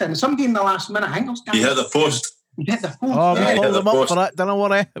Swanson? Somebody in the last minute, I think it was Danny. He hit the post. He hit the post. Oh, we called him up for that. Don't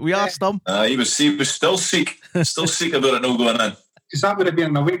worry. We asked him. He was still sick about it not going in. Because that would have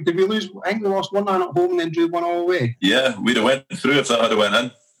been a week. Did we lose? I think we lost 1-0 at home and then drew 1-1 away. Yeah, we'd have went through if that had went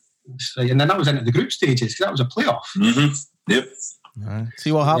in. Right. And then that was into the group stages, because that was a playoff. Mm-hmm. Yep. Right.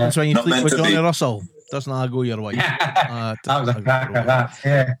 See what happens when you sleep with Johnny Russell. Doesn't that go your way? That was a crack at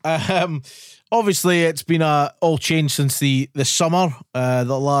that. Yeah. Obviously, it's been all changed since the summer.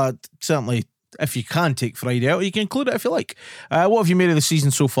 The lad, certainly, if you can take Friday out, you can include it if you like. What have you made of the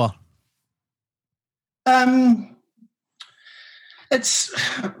season so far? It's,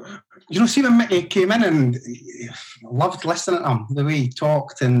 see when Mickey came in, and I loved listening to him, the way he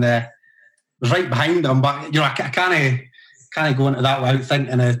talked, and was right behind him. But I can't go into that without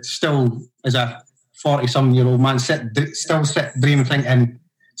thinking. Still, as a 40-some-year-old man, sit dreaming, thinking,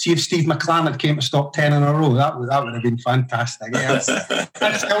 see if Steve McLaren had came to stop 10 in a row, that would have been fantastic. Yeah,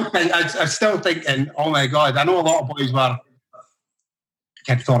 I'm still thinking, oh my God! I know a lot of boys thought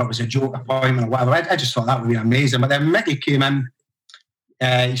it was a joke appointment or whatever. I just thought that would be amazing. But then Mickey came in.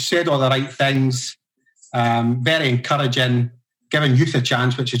 He said all the right things, very encouraging, giving youth a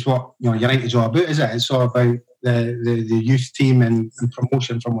chance, which is what United's all about, is it? It's all about the youth team and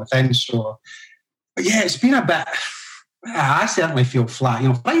promotion from within. So, but yeah, it's been a bit. I certainly feel flat.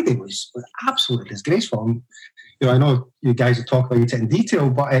 Friday was absolutely disgraceful. I know you guys will talk about it in detail,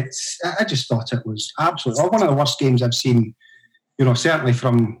 but I just thought it was absolutely one of the worst games I've seen. Certainly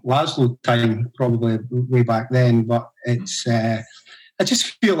from Laszlo time, probably way back then. But it's. I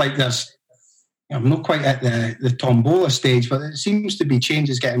just feel like I'm not quite at the tombola stage, but it seems to be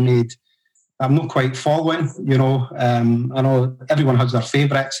changes getting made. I'm not quite following, I know everyone has their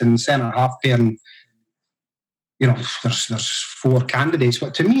favourites in centre half pair, and there's 4 candidates,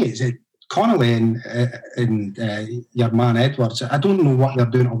 but to me it's Connolly and your man Edwards. I don't know what they're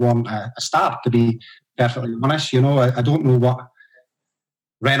doing to warrant a start, to be perfectly honest. I don't know what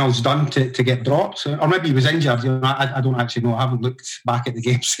Reynolds done to get dropped, or maybe he was injured. I don't actually know. I haven't looked back at the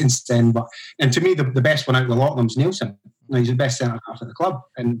game since then. And to me, the best one out of the lot of them is Nielsen. He's the best centre half of the club,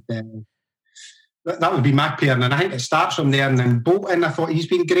 and that would be my pair. And I think it starts from there. And then Bolton, I thought he's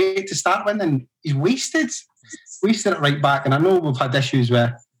been great to start with, and he's wasted it right back. And I know we've had issues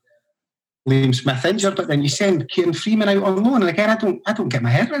with Liam Smith injured, but then you send Kieran Freeman out on loan, and again, I don't get my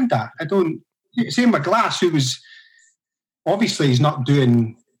head around that. Same with Glass, who was. Obviously, he's not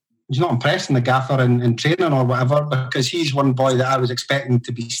impressing the gaffer in training or whatever, because he's one boy that I was expecting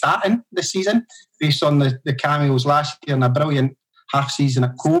to be starting this season based on the cameos last year and a brilliant half season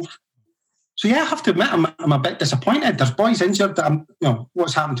at Cove. So yeah, I have to admit I'm a bit disappointed. There's boys injured that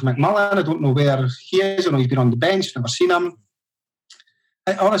what's happened to McMullen? I don't know where he is. I know he's been on the bench, never seen him.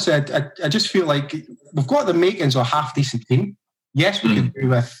 Honestly, I just feel like we've got the makings of a half decent team. Yes, we could do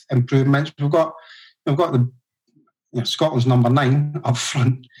with improvements. We've got the Scotland's number 9 up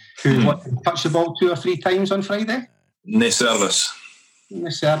front, who touched the ball 2 or 3 times on Friday. No service,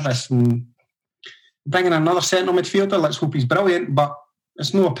 and bringing another central midfielder. Let's hope he's brilliant, but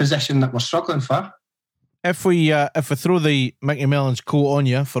it's no position that we're struggling for. If we throw the Mickey Mellon's coat on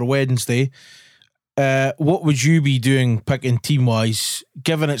you for Wednesday, what would you be doing picking team wise?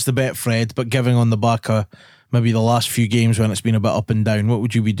 Given it's the Betfred, but giving on the back of maybe the last few games when it's been a bit up and down, what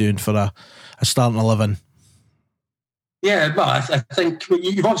would you be doing for a starting 11? Yeah, well, I think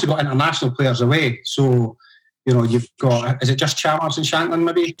you've also got international players away. So, you've got, is it just Chalmers and Shankland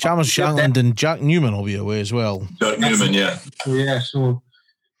maybe? Chalmers, Shankland and Jack Newman will be away as well. Jack Newman, yeah. Yeah, so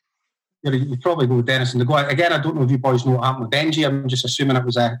you probably go with Dennis and the go. Again, I don't know if you boys know what happened with Benji. I'm just assuming it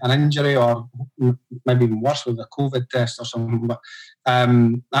was an injury or maybe even worse with a COVID test or something. But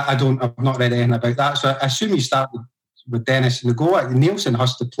I've not read anything about that. So I assume you start with Dennis and the go. Nielsen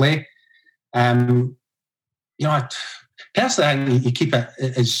has to play. Personally, I think you keep it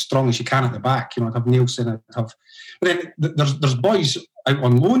as strong as you can at the back. I'd have Nielsen. But then there's boys out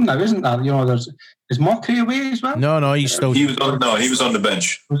on loan now, isn't there? You know, is Mockery away as well? No, he's still. He was on the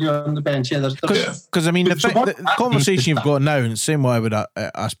bench. Was he on the bench? Yeah, because I mean the conversation you've got now, and the same way I would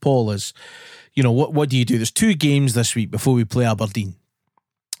ask Paul is, you know, what do you do? There's 2 games this week before we play Aberdeen.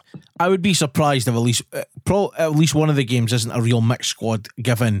 I would be surprised if at least one of the games isn't a real mixed squad,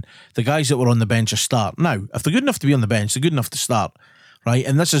 given the guys that were on the bench are start. Now, if they're good enough to be on the bench, they're good enough to start, right?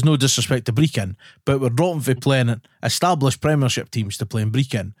 And this is no disrespect to Brechin, but we're dropping for playing established Premiership teams to play in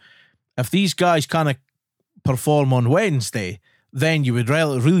Brechin. If these guys can't perform on Wednesday, then you would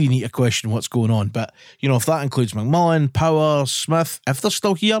really need to question what's going on. But, you know, if that includes McMullen, Power, Smith, if they're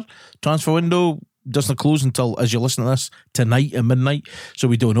still here, transfer window doesn't close until, as you listen to this, tonight at midnight, so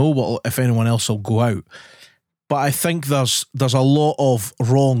we don't know if anyone else will go out. But I think there's a lot of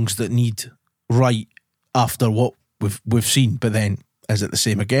wrongs that need right after what we've seen. But then, is it the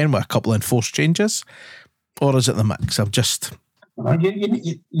same again with a couple of enforced changes, or is it the mix? You'd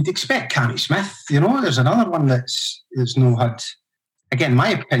expect Cammy Smith. You know, there's another one that's no had, again, my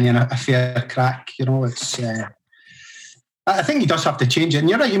opinion, a fair crack. You know, it's. I think he does have to change it. And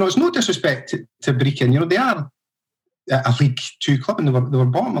you're right, you know, it's no disrespect to Brechin. You know, they are a League 2 club and they were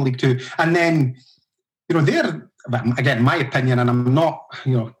bottom of League 2. And then, you know, they're, again, my opinion, and I'm not,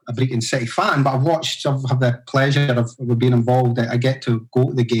 you know, a Brechin City fan, but I've had the pleasure of being involved. I get to go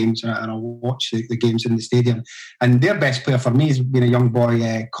to the games and I watch the games in the stadium. And their best player for me has been a young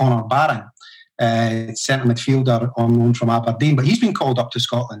boy, Connor Barron, centre midfielder on loan from Aberdeen. But he's been called up to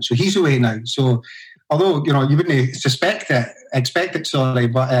Scotland, so he's away now. So, although, you know, you wouldn't expect it, but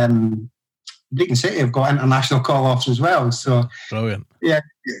Brechin City have got international call-offs as well. So, brilliant. Yeah,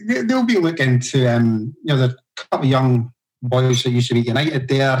 they'll be looking to, you know, the couple of young boys that used to be United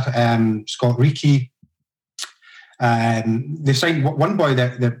there, Scott Reekie. They signed one boy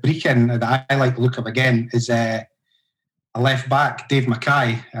that Brechin that I like the look of again is a left back, Dave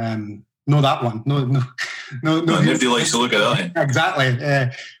Mackay. Know that one? No. Nobody likes to look at that. Exactly.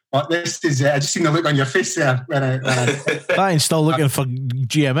 But this is, I just seen the look on your face there. I'm still looking for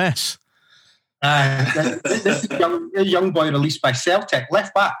GMS. This is a young boy released by Celtic,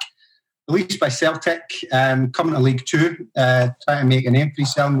 left back, released by Celtic, coming to League 2, trying to make a name for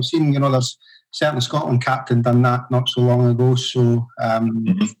himself. We've seen, you know, there's certainly Scotland captain done that not so long ago. So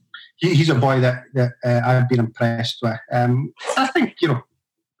he's a boy that I've been impressed with. I think, you know,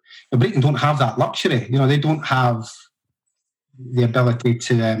 the Brechin don't have that luxury. You know, they don't have the ability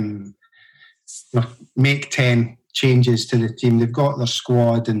to you know, make 10 changes to the team. They've got their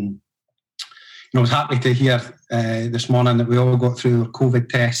squad, and you know, I was happy to hear this morning that we all got through our COVID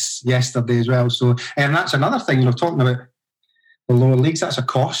tests yesterday as well. So, and that's another thing, you know, talking about the lower leagues, that's a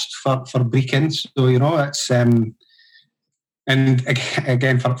cost for Brechin. So, you know, it's and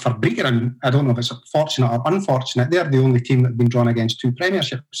again for Brechin, I don't know if it's fortunate or unfortunate, they're the only team that have been drawn against 2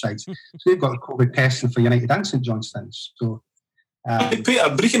 Premiership sides. So they've got the COVID testing for United and St Johnstone's. So are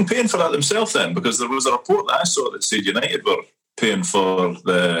Brechin paying for that themselves then? Because there was a report that I saw that said United were paying for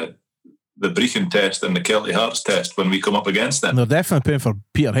the Brechin test and the Kelty Hearts test when we come up against them. They're definitely paying for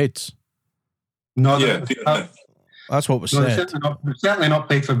Peterheads. No, yeah, that's what was said. Certainly not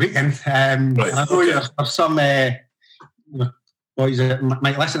paid for Brechin. Right, I know there's some boys that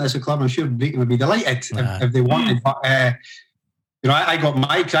might listen to this club. I'm sure Brechin would be delighted if they wanted. But you know, I got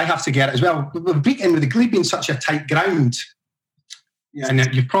mine because I have to get it as well. With Brechin, with the Glebe being such a tight ground,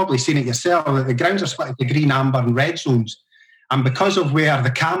 and you've probably seen it yourself, the grounds are split into green, amber and red zones. And because of where the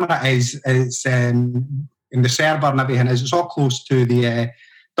camera is in the server and everything it's all close to the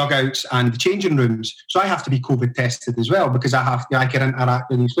dugouts and the changing rooms. So I have to be COVID tested as well because I can interact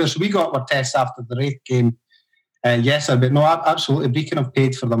with these players. So we got our tests after the Wraith game yesterday, but no, absolutely, Brechin have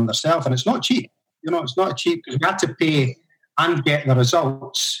paid for them themselves, and it's not cheap. You know, it's not cheap because we had to pay and get the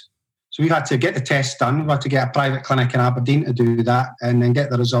results. So we had to get the test done. We had to get a private clinic in Aberdeen to do that, and then get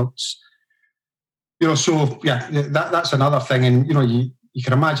the results. You know, so yeah, that's another thing. And you know, you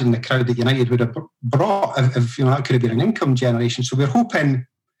can imagine the crowd that United would have brought if you know that could have been an income generation. So we're hoping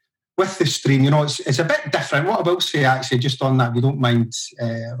with the stream, you know, it's a bit different. What I will say actually, just on that, if you don't mind,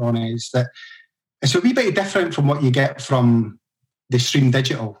 Ronnie, is that it's a wee bit different from what you get from the Stream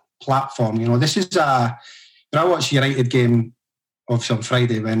Digital platform. You know, this is I watched the United game obviously on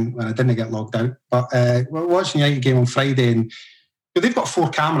Friday when I didn't get logged out, but we're watching the United game on Friday, and they've got 4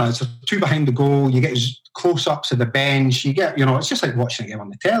 cameras. There's 2 behind the goal. You get close-ups of the bench. You get, you know, it's just like watching a game on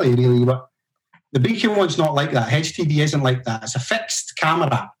the telly, really. But the Brechin one's not like that. Hedge TV isn't like that. It's a fixed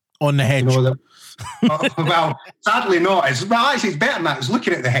camera on the hedge. You know, well, sadly not. Actually, it's better than that. It's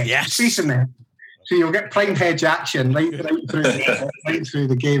looking at the hedge. Yes. It's facing the hedge. So you'll get prime hedge action right through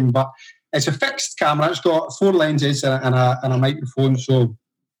the game. But It's a fixed camera. It's got 4 lenses and a microphone. So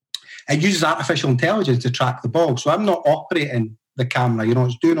it uses artificial intelligence to track the ball. So I'm not operating the camera.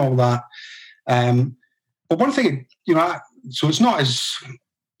 It's doing all that. But one thing, so it's not as,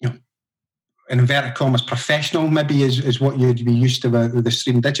 in inverted commas, professional maybe is what you'd be used to with the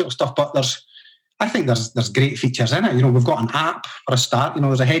stream digital stuff. But I think there's great features in it. We've got an app for a start.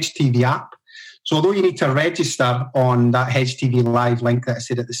 There's a Hedge TV app. So although you need to register on that Hedge TV Live link that I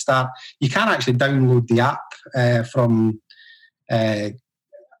said at the start, you can actually download the app from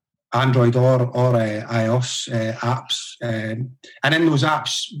Android or iOS apps. And in those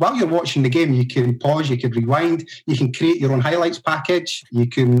apps, while you're watching the game, you can pause, you can rewind, you can create your own highlights package, you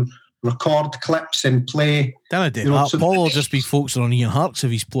can record clips and play. Paul will just be focusing on Ian Harkes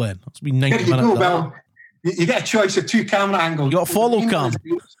if he's playing. It's been 90 minutes. Well, you get a choice of 2 camera angles. You got a follow cam.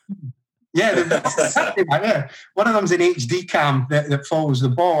 Yeah, one of them's an HD cam that follows the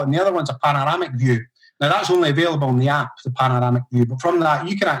ball, and the other one's a panoramic view. Now, that's only available on the app, the panoramic view, but from that,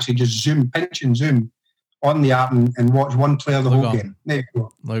 you can actually just pinch and zoom on the app and watch one player the whole game. There you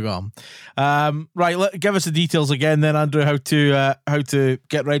go. Look on. Right, give us the details again then, Andrew, how to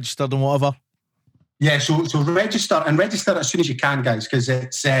get registered and whatever. Yeah, so register as soon as you can, guys, because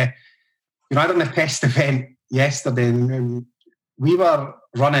it's, I done a test event yesterday, and we were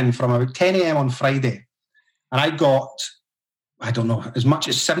running from about 10 a.m. on Friday, and I got, I don't know, as much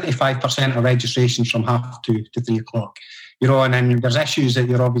as 75% of registrations from 2:30 to 3 o'clock. And then there's issues that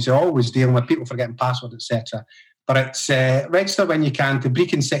you're obviously always dealing with, people forgetting passwords, etc. But it's register when you can to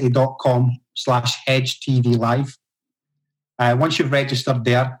beaconcity.com/Hedge TV Live. Once you've registered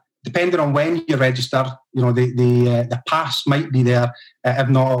there, depending on when you register, the pass might be there. If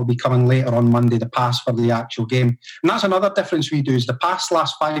not, it'll be coming later on Monday, the pass for the actual game. And that's another difference we do is the pass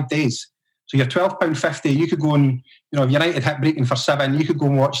lasts 5 days. So you're £12.50. You could go and, if United hit Brecon for 7, you could go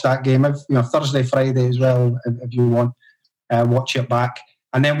and watch that game. Thursday, Friday as well, if you want, watch it back.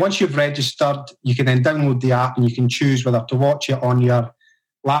 And then once you've registered, you can then download the app and you can choose whether to watch it on your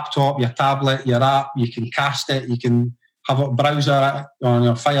laptop, your tablet, your app. You can cast it. You can have a browser on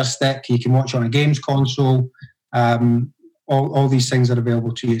your Fire Stick. You can watch it on a games console. All these things are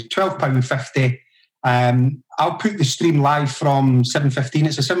available to you. £12.50. I'll put the stream live from 7:15.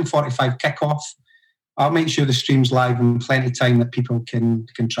 It's a 7:45 kickoff. I'll make sure the stream's live in plenty of time that people can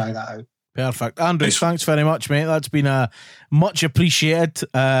try that out. Perfect. Andrew, thanks very much, mate. That's been much appreciated.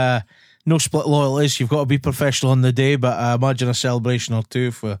 No split loyalties. You've got to be professional on the day, but I imagine a celebration or two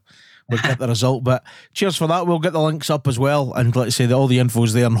if we get the result. But cheers for that. We'll get the links up as well, and like I say, all the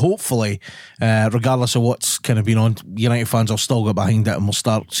info's there, and hopefully, regardless of what's kind of been on, United fans will still get behind it and we'll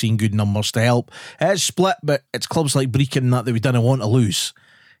start seeing good numbers to help. It's split, but it's clubs like Brecon that we didn't want to lose.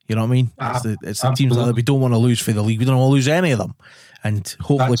 You know what I mean? It's the teams that we don't want to lose for the league. We don't want to lose any of them, and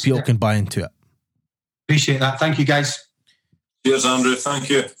hopefully people can buy into it. Appreciate that. Thank you, guys. Cheers, Andrew. Thank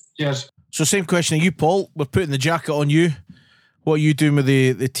you. Cheers. So same question to you, Paul. We're putting the jacket on you. What are you doing with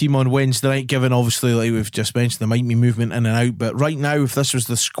the team on Wednesday night, given obviously, like we've just mentioned, there might be movement in and out, but right now, if this was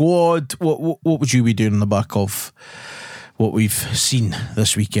the squad, what would you be doing on the back of what we've seen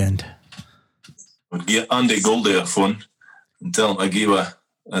this weekend? I'd get Andy Goldie a phone and tell him I gave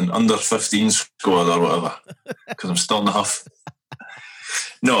an under-15 squad or whatever, because I'm still in the huff.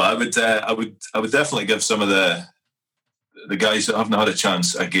 No, I would definitely give some of the guys that haven't had a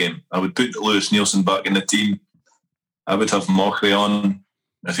chance a game. I would put Lewis Nielsen back in the team. I would have Mockery on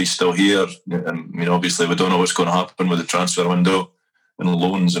if he's still here. I mean, obviously, we don't know what's going to happen with the transfer window and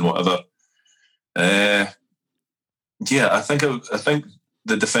loans and whatever. I think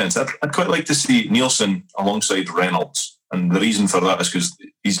the defence. I'd quite like to see Nielsen alongside Reynolds, and the reason for that is because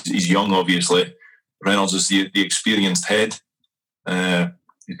he's young. Obviously, Reynolds is the experienced head.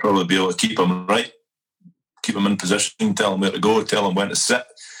 He'd probably be able to keep him right, keep him in position, tell him where to go, tell him when to sit.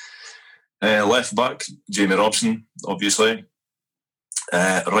 Left back, Jamie Robson, obviously.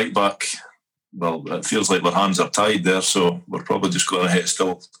 Right back, well, it feels like our hands are tied there, so we're probably just going to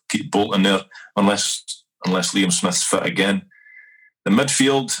still keep Bolton there, unless Liam Smith's fit again. The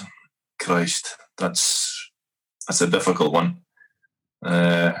midfield, Christ, that's a difficult one.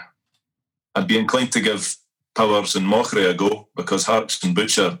 I'd be inclined to give Powers and Mockery a go, because Harkes and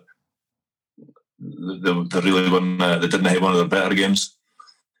Butcher, they really weren't. They didn't have one of their better games.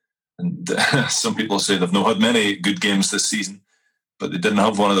 And some people say they've not had many good games this season, but they didn't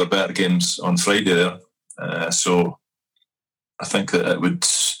have one of their better games on Friday there. So I think that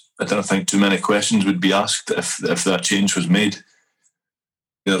I don't think too many questions would be asked if that change was made.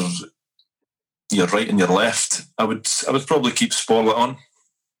 Your right and your left, I would probably keep Sporlet on,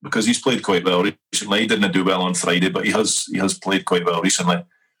 because he's played quite well recently. He didn't do well on Friday, but he has played quite well recently.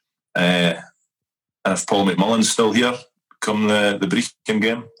 And if Paul McMullen's still here come the Brechin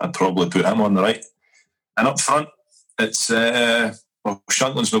game, I'd probably put him on the right. And up front, it's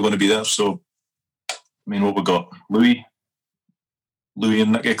Shankland's not going to be there, so I mean, what we got? Louis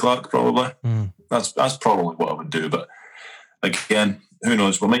and Nicky Clark probably. That's probably what I would do. But again, who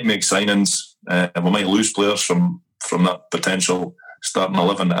knows? We might make signings, and we might lose players from that potential starting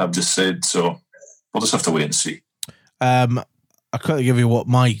 11 that I've just said. So we'll just have to wait and see. I couldn't give you what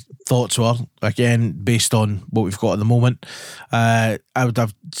my thoughts were, again, based on what we've got at the moment. I would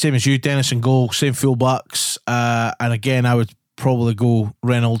have, same as you, Dennis and goal, same fullbacks. And again, I would probably go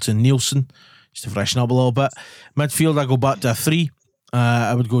Reynolds and Nielsen, just to freshen up a little bit. Midfield, I go back to a 3.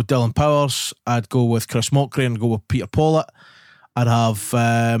 I would go Dylan Powers. I'd go with Chris Mockray and go with Peter Pollitt. I'd have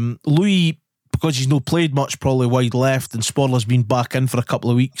Louis, because he's not played much, probably wide left, and Sporler's been back in for a couple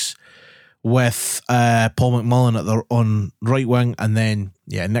of weeks, with Paul McMullen on right wing, and then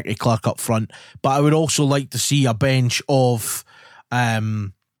Nicky Clark up front. But I would also like to see a bench of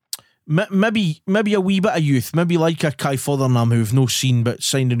maybe a wee bit of youth, maybe like a Kai Fotheringham, who've no seen but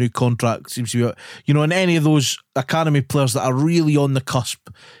signed a new contract, seems to be, and any of those academy players that are really on the cusp,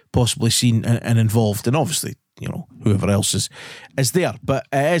 possibly seen and involved, and obviously whoever else is there. But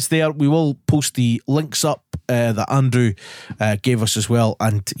it is there. We will post the links up that Andrew gave us as well,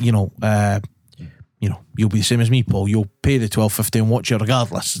 and you'll be the same as me, Paul. You'll pay the $12.50 and watch it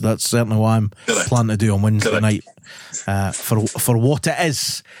regardless. That's certainly what I'm planning to do on Wednesday night for what it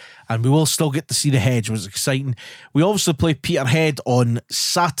is. And we will still get to see the Hedge, which is exciting. We obviously play Peterhead on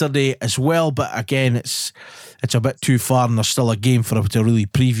Saturday as well, but again, it's a bit too far and there's still a game for us to really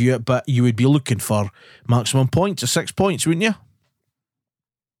preview it. But you would be looking for maximum points of 6 points, wouldn't you?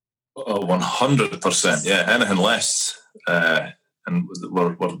 100%, yeah. Anything less, and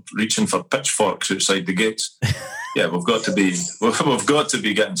we're reaching for pitchforks outside the gates. Yeah, we've got to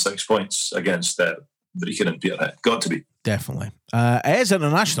be getting 6 points against Brechin and Peterhead. Got to be. Definitely. It is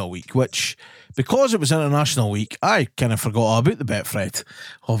International Week, which, because it was International Week, I kind of forgot all about the Betfred,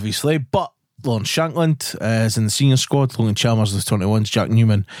 obviously. But Lawrence Shankland is in the senior squad. Logan Chalmers of the 21s. Jack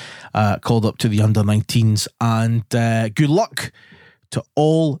Newman called up to the under-19s. And good luck to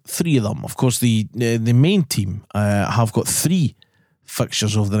all 3 of them. Of course, the main team have got 3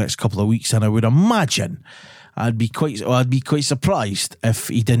 fixtures over the next couple of weeks, and I would imagine I'd be quite surprised if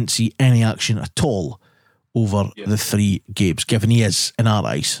he didn't see any action at all over the 3 games, given he is, in our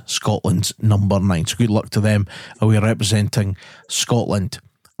eyes, Scotland's number 9. So good luck to them. We're representing Scotland.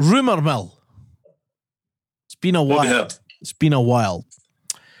 Rumour mill. It's been a while. It's been a while.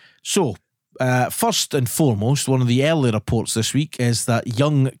 So, first and foremost, one of the early reports this week is that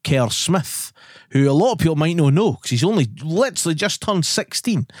young Kerr Smith, who a lot of people might not know because he's only literally just turned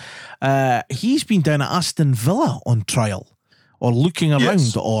 16, he's been down at Aston Villa on trial, or looking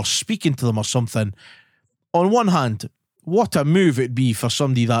around, or speaking to them or something. On one hand, what a move it'd be for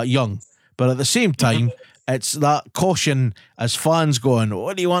somebody that young, but at the same time, it's that caution as fans going,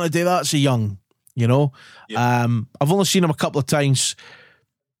 what do you want to do that so young? I've only seen him a couple of times.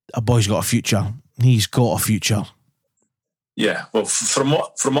 A boy's got a future. He's got a future. Yeah, well, from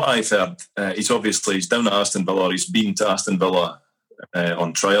what I've heard, he's down at Aston Villa, or he's been to Aston Villa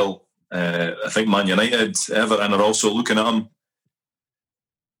on trial. I think Man United, Everton are also looking at him.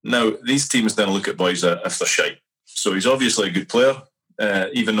 Now, these teams then look at boys if they're shite. So he's obviously a good player,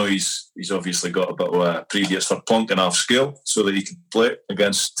 even though he's obviously got a bit of a previous for plonking off skill, so that he could play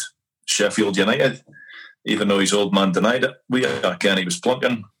against Sheffield United, even though his old man denied it. Again, he was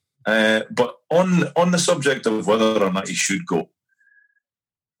plunking. But on the subject of whether or not he should go,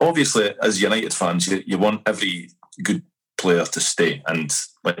 obviously, as United fans, you want every good player to stay. And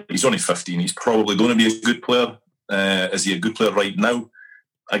he's only 15. He's probably going to be a good player. Is he a good player right now?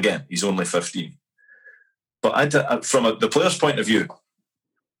 Again, he's only 15. But from the player's point of view,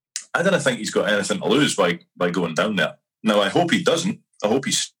 I don't think he's got anything to lose by going down there. Now, I hope he doesn't. I hope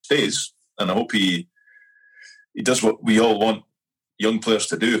he stays. And I hope he does what we all want young players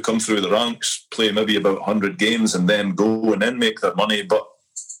to do, come through the ranks, play maybe about 100 games and then go and then make their money. But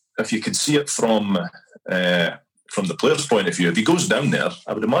if you could see it from the player's point of view, if he goes down there,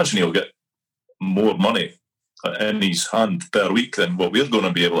 I would imagine he'll get more money in his hand per week than what we're going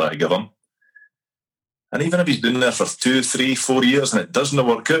to be able to give him. And even if he's been there for 2, 3, 4 years and it doesn't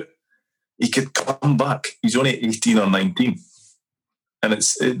work out, he could come back. He's only 18 or 19. And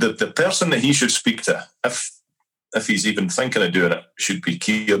it's the person that he should speak to, if he's even thinking of doing it, should be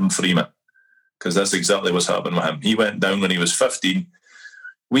Kieran Freeman, because that's exactly what's happened with him. He went down when he was 15.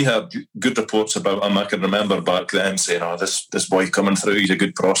 We had good reports about him. I can remember back then saying, this boy coming through, he's a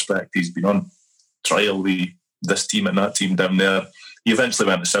good prospect. He's been on trial with this team and that team down there. He eventually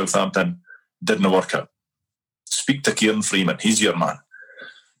went to Southampton, didn't work out. Speak to Kieran Freeman. He's your man.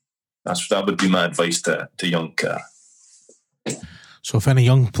 That would be my advice to young Kerr. So if any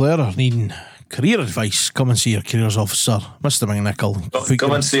young player are needing career advice, come and see your careers officer, Mr. McNichol.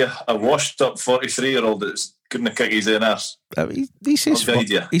 Come and see a washed up 43-year-old that's couldn't kick his own arse. He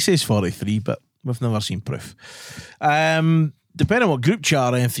says 43, but we've never seen proof. Depending on what group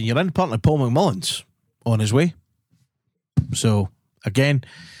chat or anything you're in, apparently Paul McMullen's on his way. So again,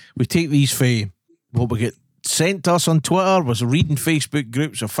 we take these for what we get sent to us on Twitter, was reading Facebook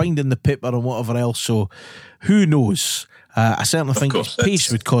groups or finding the paper and whatever else. So who knows? I certainly think his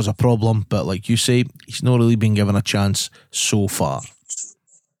pace would cause a problem, but like you say, he's not really been given a chance so far.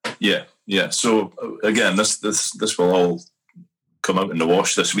 Yeah. So again, this will all come out in the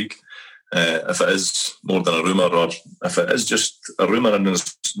wash this week. If it is more than a rumour, or if it is just a rumour and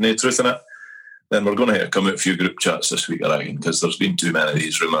there's no truth in it, then we're going to have to come out a few group chats this week, I reckon, because there's been too many of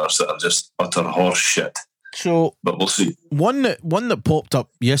these rumours that are just utter horse shit. So, but we'll see. One that popped up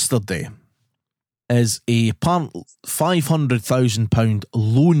yesterday is a £500,000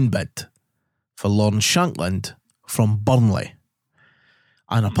 loan bid for Lawrence Shankland from Burnley.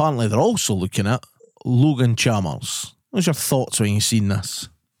 And apparently they're also looking at Logan Chalmers. What's your thoughts when you've seen this?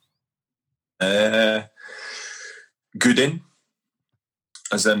 Gooding,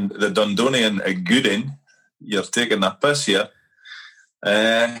 as in the Dundonian Gooding. You're taking a piss here.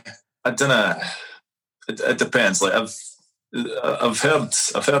 I don't know. It depends. Like I've heard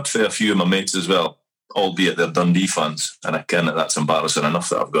for a few of my mates as well, albeit they're Dundee fans, and I ken that that's embarrassing enough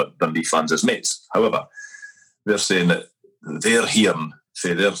that I've got Dundee fans as mates. However, they're saying that they're hearing,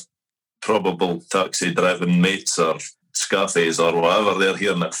 say, their probable taxi-driving mates or scaffays or whatever, they're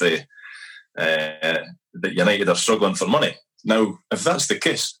hearing it say that United are struggling for money. Now, if that's the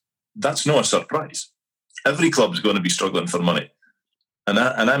case, that's no surprise. Every club's going to be struggling for money. And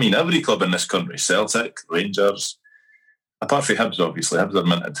I mean every club in this country, Celtic, Rangers, apart from Hibs, obviously. Hibs are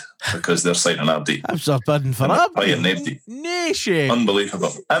minted because they're signing Abdi. Hibs are bidding for Abdi. Nation.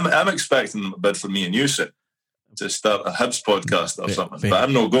 Unbelievable. I'm expecting a bid for me and you, sir, to start a Hibs podcast or something. But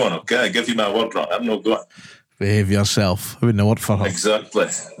I'm not going, okay? I give you my word, right? I'm not going. Behave yourself. I wouldn't work for her. Exactly.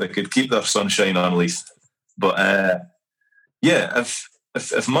 They could keep their sunshine on Leith. But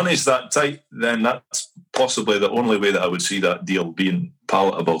if money's that tight, then that's possibly the only way that I would see that deal being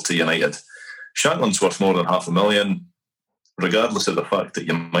palatable to United. Shankland's worth more than $500,000, regardless of the fact that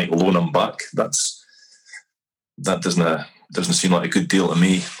you might loan him back. That doesn't seem like a good deal to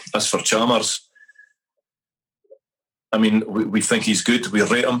me. As for Chalmers, I mean, we think he's good. We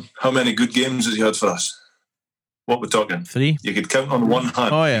rate him. How many good games has he had for us? What we're talking? 3. You could count on one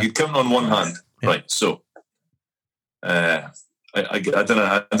hand. Oh, yeah. You could count on one hand. Yeah. Right. So, I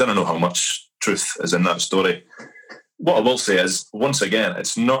don't know how much truth is in that story. What I will say is, once again,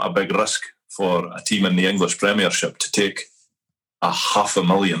 it's not a big risk for a team in the English Premiership to take a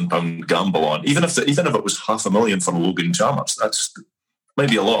 £500,000 gamble on, even if it was $500,000 for Logan Chalmers. That's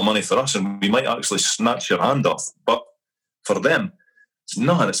maybe a lot of money for us, and we might actually snatch your hand off. But for them, it's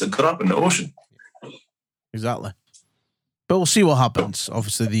nothing. It's a drop in the ocean. Exactly. But we'll see what happens.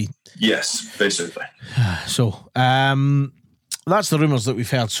 Obviously, yes, basically. So, that's the rumours that we've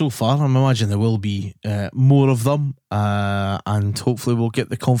heard so far. I imagine there will be more of them, and hopefully we'll get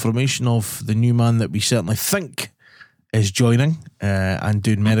the confirmation of the new man that we certainly think is joining and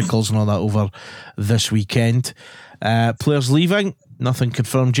doing medicals and all that over this weekend. Players leaving, nothing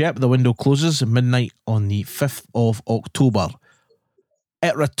confirmed yet, but the window closes at midnight on the 5th of October.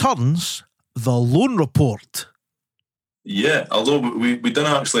 It returns the loan report. Yeah, although we didn't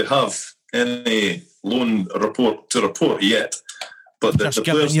actually have any loan report to report yet. But I've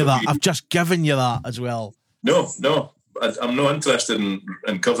just given you that as well. No, I'm not interested in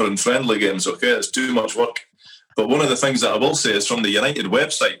covering friendly games, okay? It's too much work. But one of the things that I will say is from the United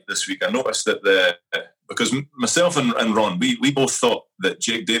website this week, I noticed that because myself and Ron, we both thought that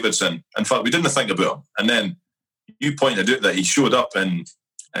Jake Davidson, in fact, we didn't think about him. And then you pointed out that he showed up in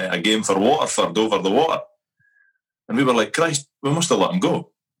a game for Waterford over the water. And we were like, Christ, we must have let him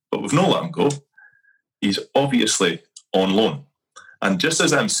go. But we've not let him go. He's obviously on loan. And just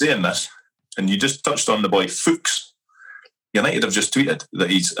as I'm saying this, and you just touched on the boy Fuchs, United have just tweeted that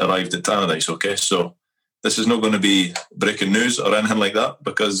he's arrived at Tannadice, okay? So this is not going to be breaking news or anything like that,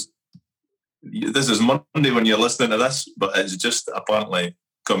 because this is Monday when you're listening to this, but it's just apparently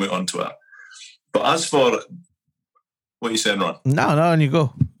coming on Twitter. But as for... What are you saying, Ron? No, on you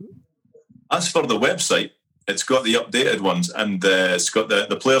go. As for the website, it's got the updated ones, and it's got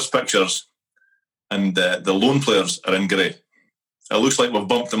the players' pictures, and the loan players are in grey. It looks like we've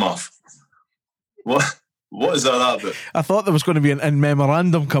bumped them off. What What is that about? I thought there was going to be an in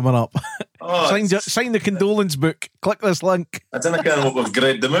memorandum coming up. Oh, sign the condolence book. Click this link. I don't know what we've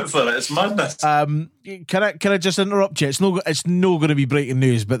graded them out for. It's madness. Can I just interrupt you? It's no going to be breaking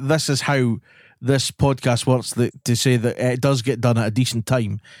news, but this is how this podcast works. To say that it does get done at a decent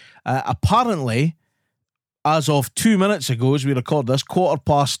time. Apparently, as of 2 minutes ago, as we record this,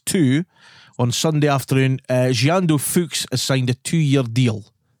 2:15 on Sunday afternoon, Giando Fuchs has signed a 2-year deal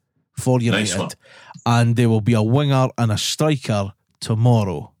for United, nice, and there will be a winger and a striker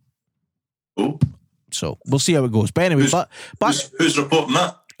tomorrow. Oh. So we'll see how it goes. But anyway, who's reporting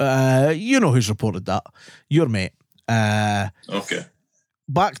that? You know who's reported that. Your mate. Okay.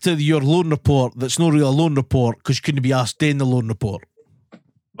 Back to your loan report. That's not really a loan report because you couldn't be asked in the loan report.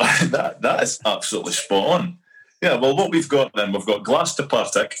 that is absolutely spot on. Yeah. Well, what we've got then? We've got Glass to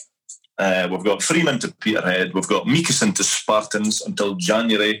Partick. We've got Freeman to Peterhead. We've got Mikason to Spartans until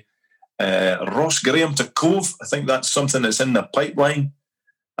January. Ross Graham to Cove. I think that's something that's in the pipeline.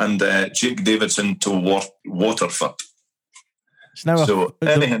 And Jake Davidson to Waterford. It's now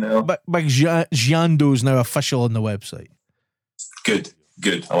anything else? Big Giando is now official on the website. Good.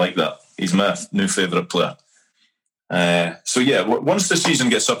 I like that. He's my new favourite player. Once the season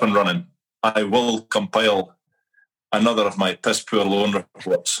gets up and running, I will compile another of my piss poor loan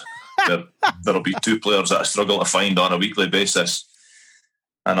reports. There'll be 2 players that I struggle to find on a weekly basis,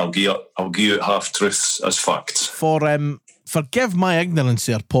 and I'll give out half truths as facts. Forgive my ignorance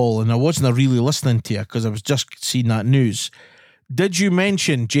there, Paul, and I wasn't really listening to you because I was just seeing that news. Did you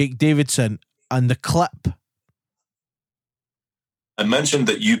mention Jake Davidson and the clip? I mentioned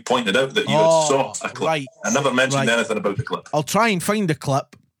that you pointed out that you had saw a clip. Right. I never mentioned anything about the clip. I'll try and find the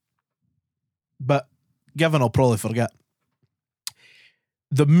clip, but given I'll probably forget.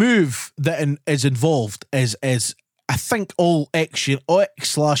 The move that is involved is I think all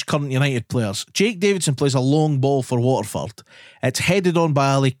ex/current United players. Jake Davidson plays a long ball for Waterford. It's headed on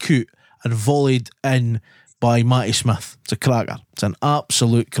by Ali Coote and volleyed in by Matty Smith. It's a cracker. It's an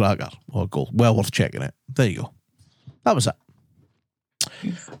absolute cracker. Or goal. Well worth checking it. There you go. That was it.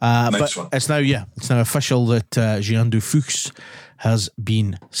 Nice but one. it's now official that Giando Fuchs has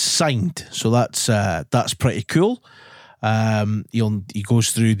been signed. So that's pretty cool. He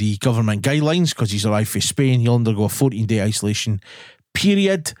goes through the government guidelines because he's arrived from Spain. He'll undergo a 14-day isolation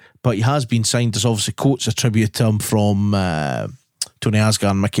period, but he has been signed. There's obviously quotes attributed to him from Tony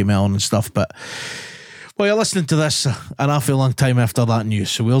Asgar and Mickey Mellon and stuff, but you're listening to this an awful long time after that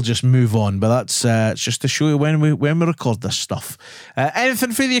news, so we'll just move on. But that's it's just to show you when we record this stuff.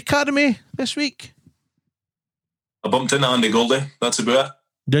 Anything for the academy this week? I bumped into Andy Goldie. That's about it.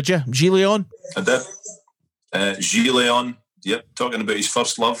 Did you? Gillian? I did. Gillian, yep, talking about his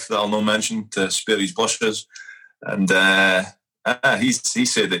first love that I'll not mention to spare his blushes. And he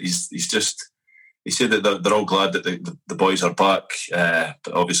said that he said that they're all glad that the boys are back,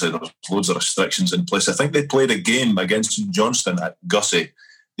 but obviously there's loads of restrictions in place. I think they played a game against St Johnstone at Gussie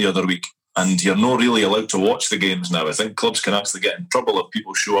the other week, and you're not really allowed to watch the games now. I think clubs can actually get in trouble if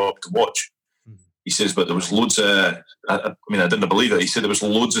people show up to watch. He says, but there was loads I didn't believe it. He said there was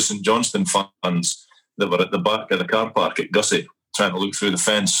loads of St Johnstone fans that were at the back of the car park at Gussie trying to look through the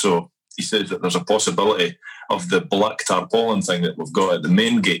fence. So he says that there's a possibility of the black tarpaulin thing that we've got at the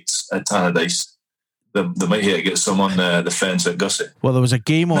main gates at Tannadice. They might hit to get some on the fence at Gussie. Well, there was a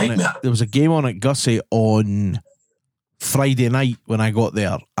game on Nightmare. There was a game on at Gussie on Friday night when I got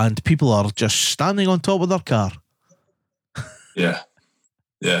there, and people are just standing on top of their car. Yeah.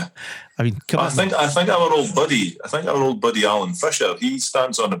 I mean, I think our old buddy Alan Fisher, he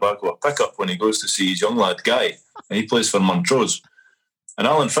stands on the back of a pickup when he goes to see his young lad Guy, and he plays for Montrose. And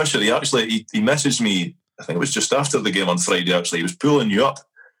Alan Fisher, he messaged me, I think it was just after the game on Friday. Actually, he was pulling you up.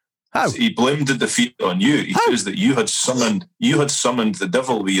 How? He blamed the defeat on you. He says that you had summoned the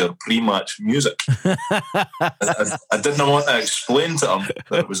devil with your pre-match music. I didn't want to explain to him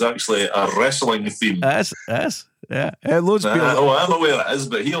that it was actually a wrestling theme. Yes, yeah. Loads of people. I'm aware it is,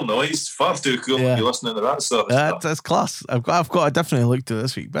 but he'll know. He's far too cool to be listening to that sort of stuff. That's class. I've got to definitely look to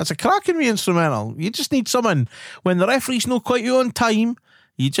this week. But it's a cracking wee instrumental. You just need someone when the referee's not quite on time.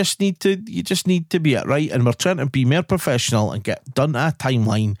 You just need to be it right, and we're trying to be more professional and get done at a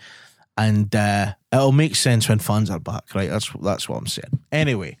timeline, and it'll make sense when fans are back, right? That's what I'm saying.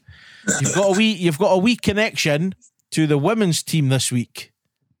 Anyway, you've got a wee connection to the women's team this week.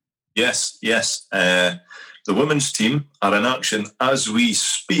 Yes. The women's team are in action as we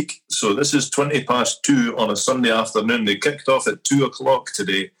speak. So this is 2:20 on a Sunday afternoon. They kicked off at 2:00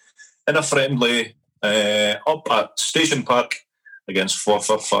 today in a friendly up at Station Park against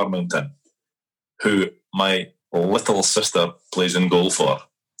Forfar Farmington, who my little sister plays in goal for.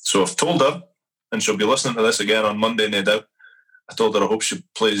 So I've told her and she'll be listening to this again on Monday, no doubt. I told her I hope she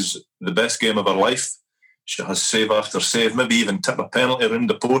plays the best game of her life. She has save after save, maybe even tip a penalty around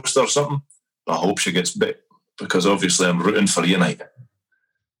the post or something. But I hope she gets bit, because obviously I'm rooting for United.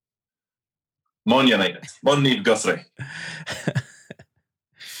 Mon United. Mon Niamh Guthrie.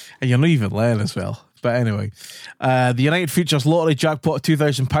 And you're not even letting as well. But anyway, the United Futures Lottery jackpot of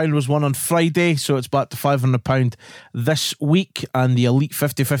 £2,000 was won on Friday, so it's back to £500 this week. And the Elite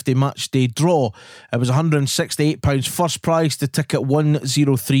 50-50 match day draw, it was £168 first prize to ticket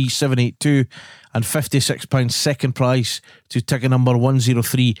 103782 and £56 second prize to ticket number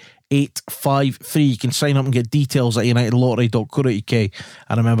 103853. You can sign up and get details at unitedlottery.co.uk,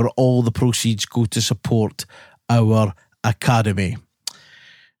 and remember, all the proceeds go to support our academy.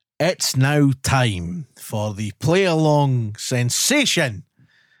 It's now time for the play-along sensation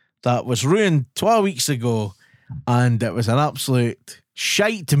that was ruined 12 weeks ago, and it was an absolute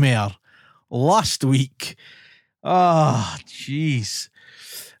shite-mare last week. Ah, jeez.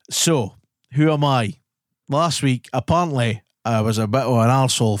 So, who am I? Last week, apparently, I was a bit of an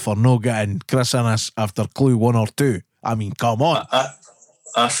arsehole for no getting Chris Innes after clue 1 or 2. I mean, come on.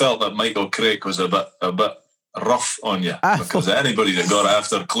 I felt that Michael Craig was a bit rough on you, because anybody that got it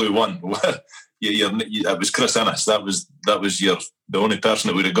after clue 1, it was Chris Innes. That was the only person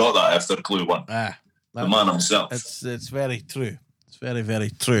that would have got that after clue 1. The man himself. It's very true. It's very, very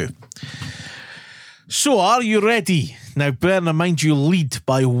true. So, are you ready? Now, bearing in mind you lead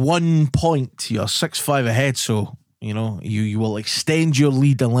by 1 point. You're 6-5 ahead, so you will extend your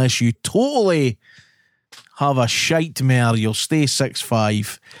lead unless you totally have a shite mare. You'll stay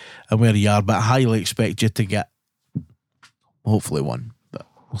 6-5 and where you are, but I highly expect you to get hopefully 1, but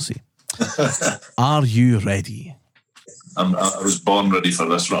we'll see. Are you ready? I was born ready for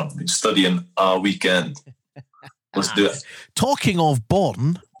this run. Been studying all weekend. Let's do it. Talking of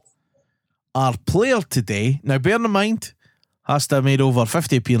born, our player today, now bearing in mind, has to have made over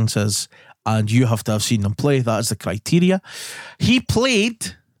 50 appearances and you have to have seen them play. That is the criteria. He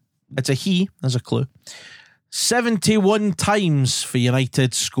played, it's a he, as a clue, 71 times for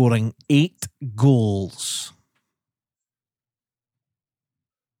United, scoring 8 goals.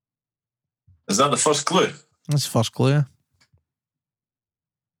 Is that the first clue? That's the first clue.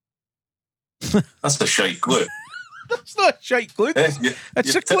 That's a shite clue. That's not a shite clue. It's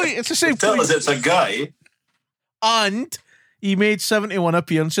a clue. It's the same clue. Tell us it's a guy. And he made 71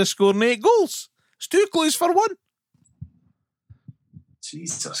 appearances, scoring 8 goals. It's 2 clues for 1.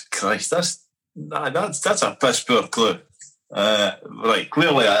 Jesus Christ, that's a piss poor clue. Right,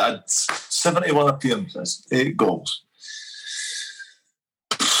 clearly I had 71 appearances, 8 goals.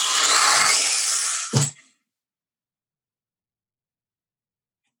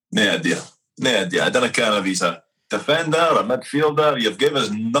 No idea. I don't care if he's a defender, a midfielder. You've given us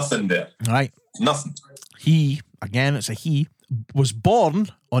nothing there. Right. Nothing. He, again, it's a he, was born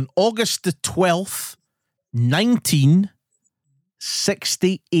on August the 12th,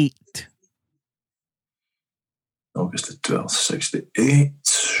 1968. August the 12th, 68.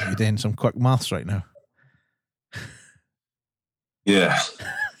 You're doing some quick maths right now. Yeah.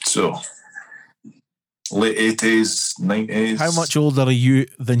 So, late 80s, 90s. How much older are you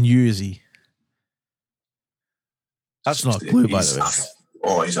than you is he? That's not a clue, by the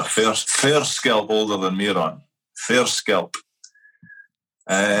way. He's a fair scalp older than me, Ron. Fair scalp.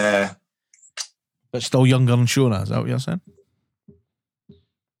 But still younger than Shona, is that what you're saying?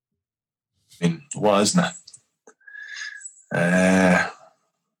 I mean, what isn't it?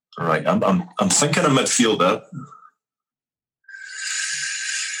 Right, I'm thinking a midfielder.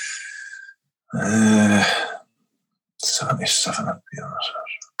 77 appearances.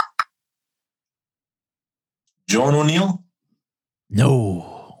 John O'Neill?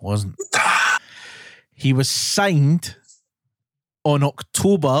 No, wasn't. He was signed on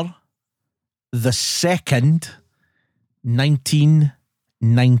October the 2nd,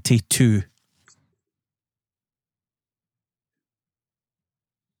 1992.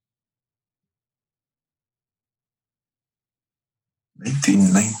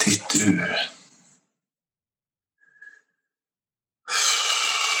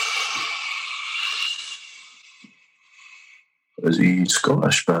 Is he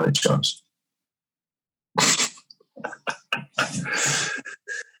Scottish by any chance?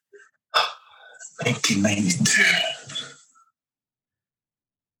 $1992.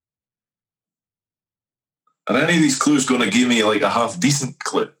 Are any of these clues going to give me like a half decent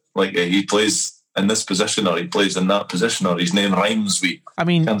clue? Like he plays in this position or he plays in that position or his name rhymes with? I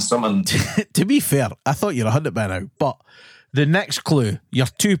mean, can someone... to be fair, I thought you'd have it by now, but the next clue, your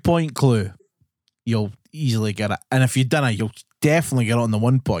 2-point clue, you'll easily get it. And if you didn't, you'll definitely get it on the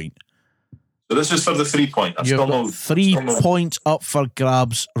 1 point. So this is for the 3 point. You've got 3 points up for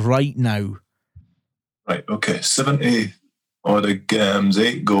grabs right now. Right, okay. 70 odd games,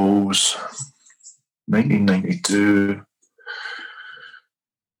 8 goals, 1992.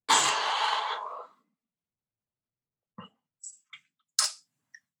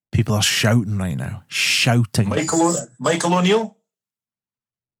 People are shouting right now. Shouting. Michael O'Neill?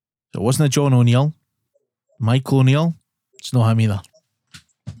 So it wasn't a John O'Neill. Michael O'Neill. It's not him either.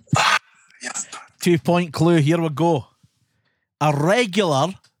 2 point clue. Here we go. A regular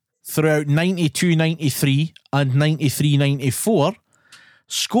throughout 92-93 and 93-94,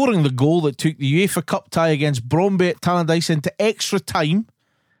 scoring the goal that took the UEFA Cup tie against Bromby at Tannadice into extra time.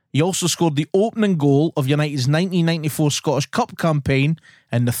 He also scored the opening goal of United's 1994 Scottish Cup campaign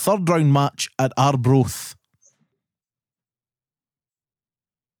in the third round match at Arbroath.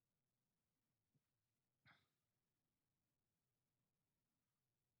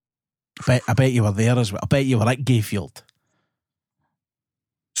 I bet you were there as well. I bet you were at Gayfield.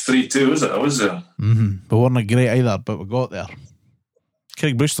 3-2, was it? I was there. We weren't great either, but we got there.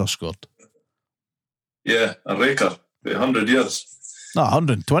 Craig Brewster scored. Yeah, a raker. 100 years. No,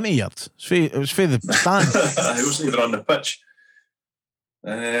 120 yards. It was for the stand. He wasn't even on the pitch.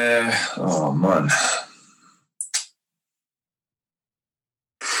 Oh, man.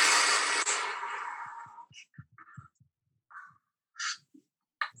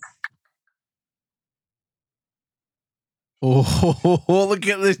 Oh, look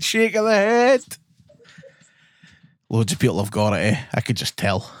at the shake of the head. Loads of people have got it, I could just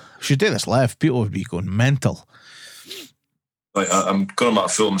tell. If you do this live, people would be going mental. Right, I'm going to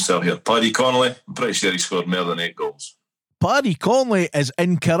fool myself here. Paddy Connolly, I'm pretty sure he scored more than 8 goals. Paddy Connolly is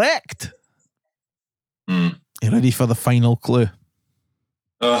incorrect. You ready for the final clue?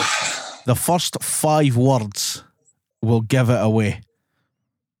 The first 5 words will give it away.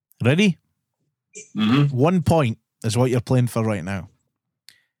 Ready? 1 point is what you're playing for right now.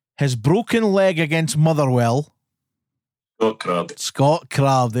 His broken leg against Motherwell. Scott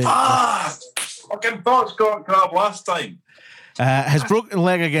Crabbe. Fucking thought Scott Crabbe last time. His broken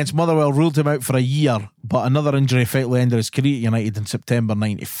leg against Motherwell ruled him out for a year, but another injury effectively ended his career at United in September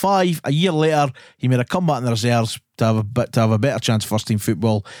 95. A year later, he made a comeback in the reserves to have a better chance of first team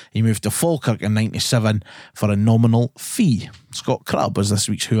football. He moved to Falkirk in 97 for a nominal fee. Scott Crabbe was this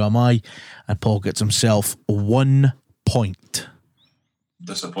week's Who Am I? And Paul gets himself 1 point.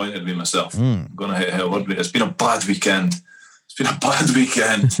 Disappointed with myself. I'm going to hit hell. It's been a bad weekend. So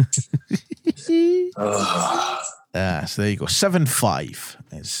there you go.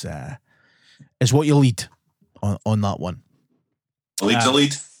 7-5 is what you lead on that one. A lead's a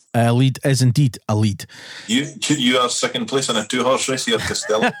lead. Lead is indeed a lead. You are second place in a 2-horse race here,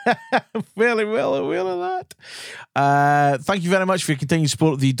 Costello. Very well aware of that. Thank you very much for your continued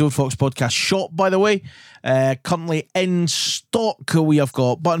support of the Dode Fox podcast shop, by the way. Currently in stock, we have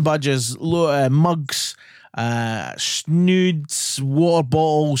got button badges, mugs, snoods, water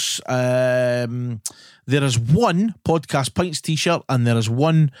bottles. There is one Podcast Pints t-shirt and there is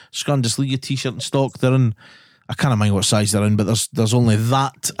one Scandus Liga t-shirt in stock. They're in, I can't mind what size they're in, but there's only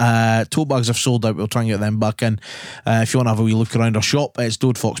that. Tote bags have sold out. We'll try and get them back in. If you want to have a wee look around our shop, it's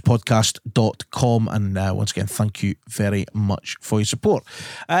dodefoxpodcast.com. And once again, thank you very much for your support.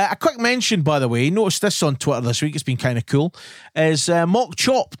 A quick mention, by the way, noticed this on Twitter this week, it's been kind of cool, is Mock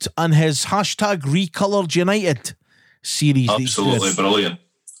Chopped and his hashtag Recoloured United series. Absolutely brilliant.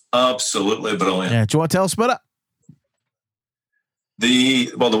 Absolutely brilliant. Yeah, do you want to tell us about it? The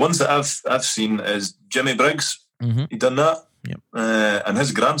ones that I've seen is Jimmy Briggs. He done that. Yep. And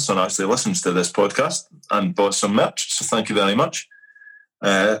his grandson actually listens to this podcast and bought some merch, so thank you very much.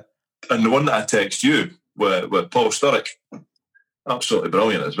 And the one that I text you with Paul Sturrock, absolutely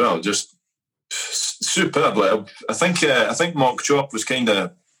brilliant as well. Just superb. Like, I think Mock Chop was kind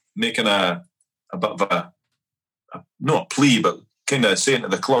of making a bit of a not a plea, but kind of saying to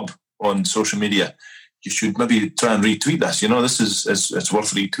the club on social media, you should maybe try and retweet this. You know, this is it's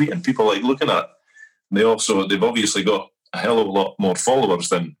worth retweeting. People like looking at it. They've obviously got a hell of a lot more followers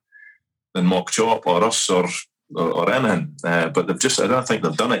than Mock Chop or us or anything. But I don't think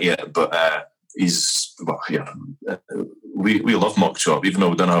they've done it yet. But we love Mock Chop, even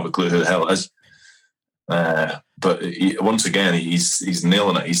though we don't have a clue who the hell it is. But once again, he's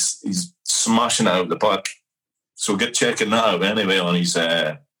nailing it. He's smashing it out the park. So get checking that out anyway on his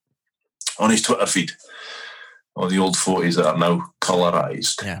Twitter feed. All the old photos that are now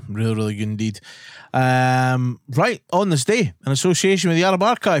colourised. Yeah, really, really good indeed. Right, on this day, in association with the Arab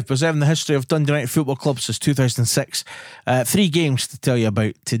Archive, preserving the history of Dundee United Football Club since 2006. 3 games to tell you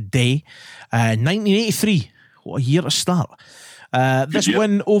about today. 1983, what a year to start. This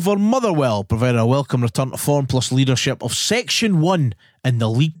win over Motherwell provided a welcome return to form plus leadership of Section 1 in the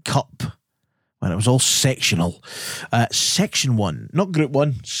League Cup. When it was all sectional. Section 1, not Group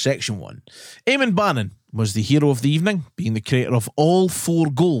 1, Section 1. Eamon Bannon was the hero of the evening, being the creator of all 4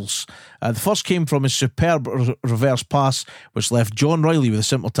 goals. The first came from his superb reverse pass, which left John Riley with the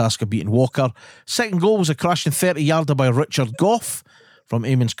simple task of beating Walker. Second goal was a crashing 30-yarder by Richard Gough from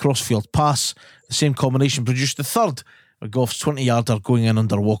Eamon's crossfield pass. The same combination produced the third, with Gough's 20-yarder going in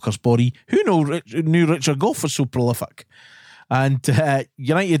under Walker's body. Who knew Richard Gough was so prolific? And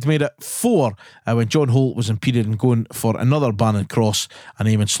United made it 4 when John Holt was impeded in going for another Bannon cross, and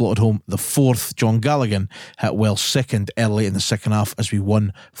Eamon slotted home the 4th. John Galligan hit well second early in the second half as we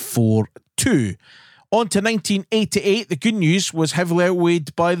won 4-2. On to 1988. The good news was heavily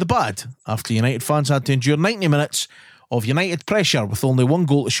outweighed by the bad, after United fans had to endure 90 minutes of United pressure with only 1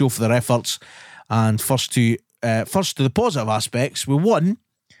 goal to show for their efforts. And first to the positive aspects, we won.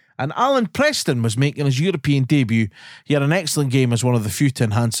 And Alan Preston was making his European debut. He had an excellent game as one of the few to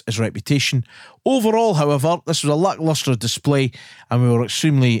enhance his reputation. Overall, however, this was a lacklustre display, and we were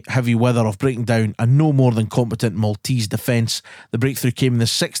extremely heavy weather of breaking down a no more than competent Maltese defence. The breakthrough came in the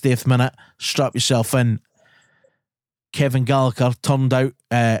 60th minute. Strap yourself in. Kevin Gallagher turned out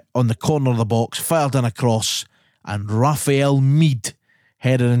on the corner of the box, fired in a cross, and Raphael Mead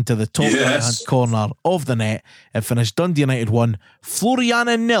headed into the top right-hand corner of the net. It finished Dundee United 1,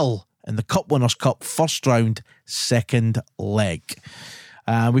 Floriana 0 in the Cup Winners' Cup first round, second leg.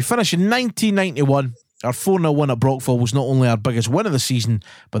 We finished in 1991. Our 4-0 win at Brockville was not only our biggest win of the season,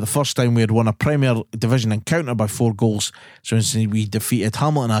 but the first time we had won a Premier Division encounter by 4 goals. So we defeated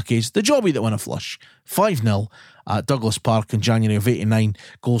Hamilton Accies, the jobby that won a flush, 5-0 at Douglas Park in January of 89.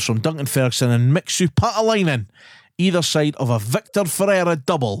 Goals from Duncan Ferguson and Miksu Patalainen. Either side of a Victor Ferreira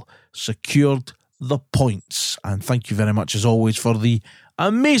double secured the points. And thank you very much, as always, for the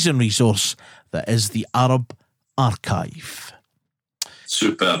amazing resource that is the Arab Archive.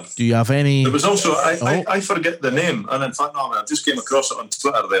 Superb. Do you have any... There was also, I forget the name, and in fact, no, I just came across it on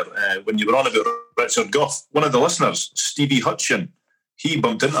Twitter there, when you were on about Richard Gough. One of the listeners, Stevie Hutchin, he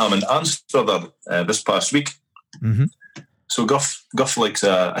bumped into him in Anstruther this past week. Mm-hmm. So Gough likes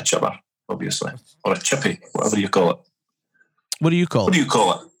a chipper, obviously, or a chippy, whatever you call it. What do you call it? What do you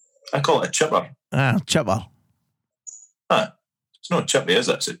call it? I call it a chipper. Chipper. It's not a chippy, is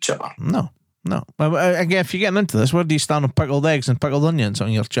it? It's a chipper. No. Again, if you're getting into this, where do you stand on pickled eggs and pickled onions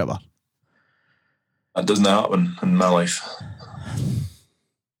on your chipper? That doesn't happen in my life.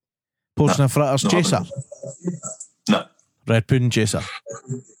 Portion of fritters chaser? No. Red pudding chaser?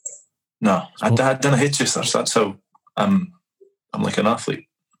 No. I don't hate chasers. That's how I'm like an athlete.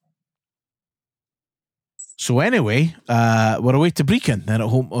 So anyway, we're away to Brecon then at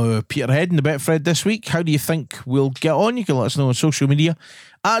home Peterhead in the Betfred this week. How do you think we'll get on? You can let us know on social media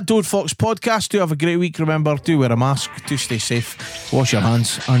at Dode Fox Podcast. Do have a great week. Remember, do wear a mask, do stay safe, wash your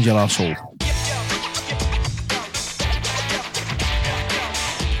hands and your arsehole.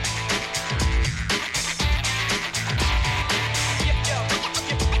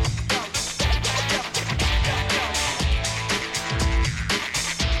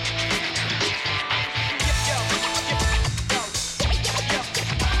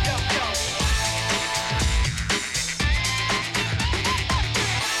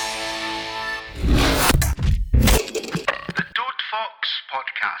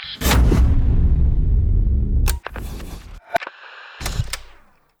 Podcast.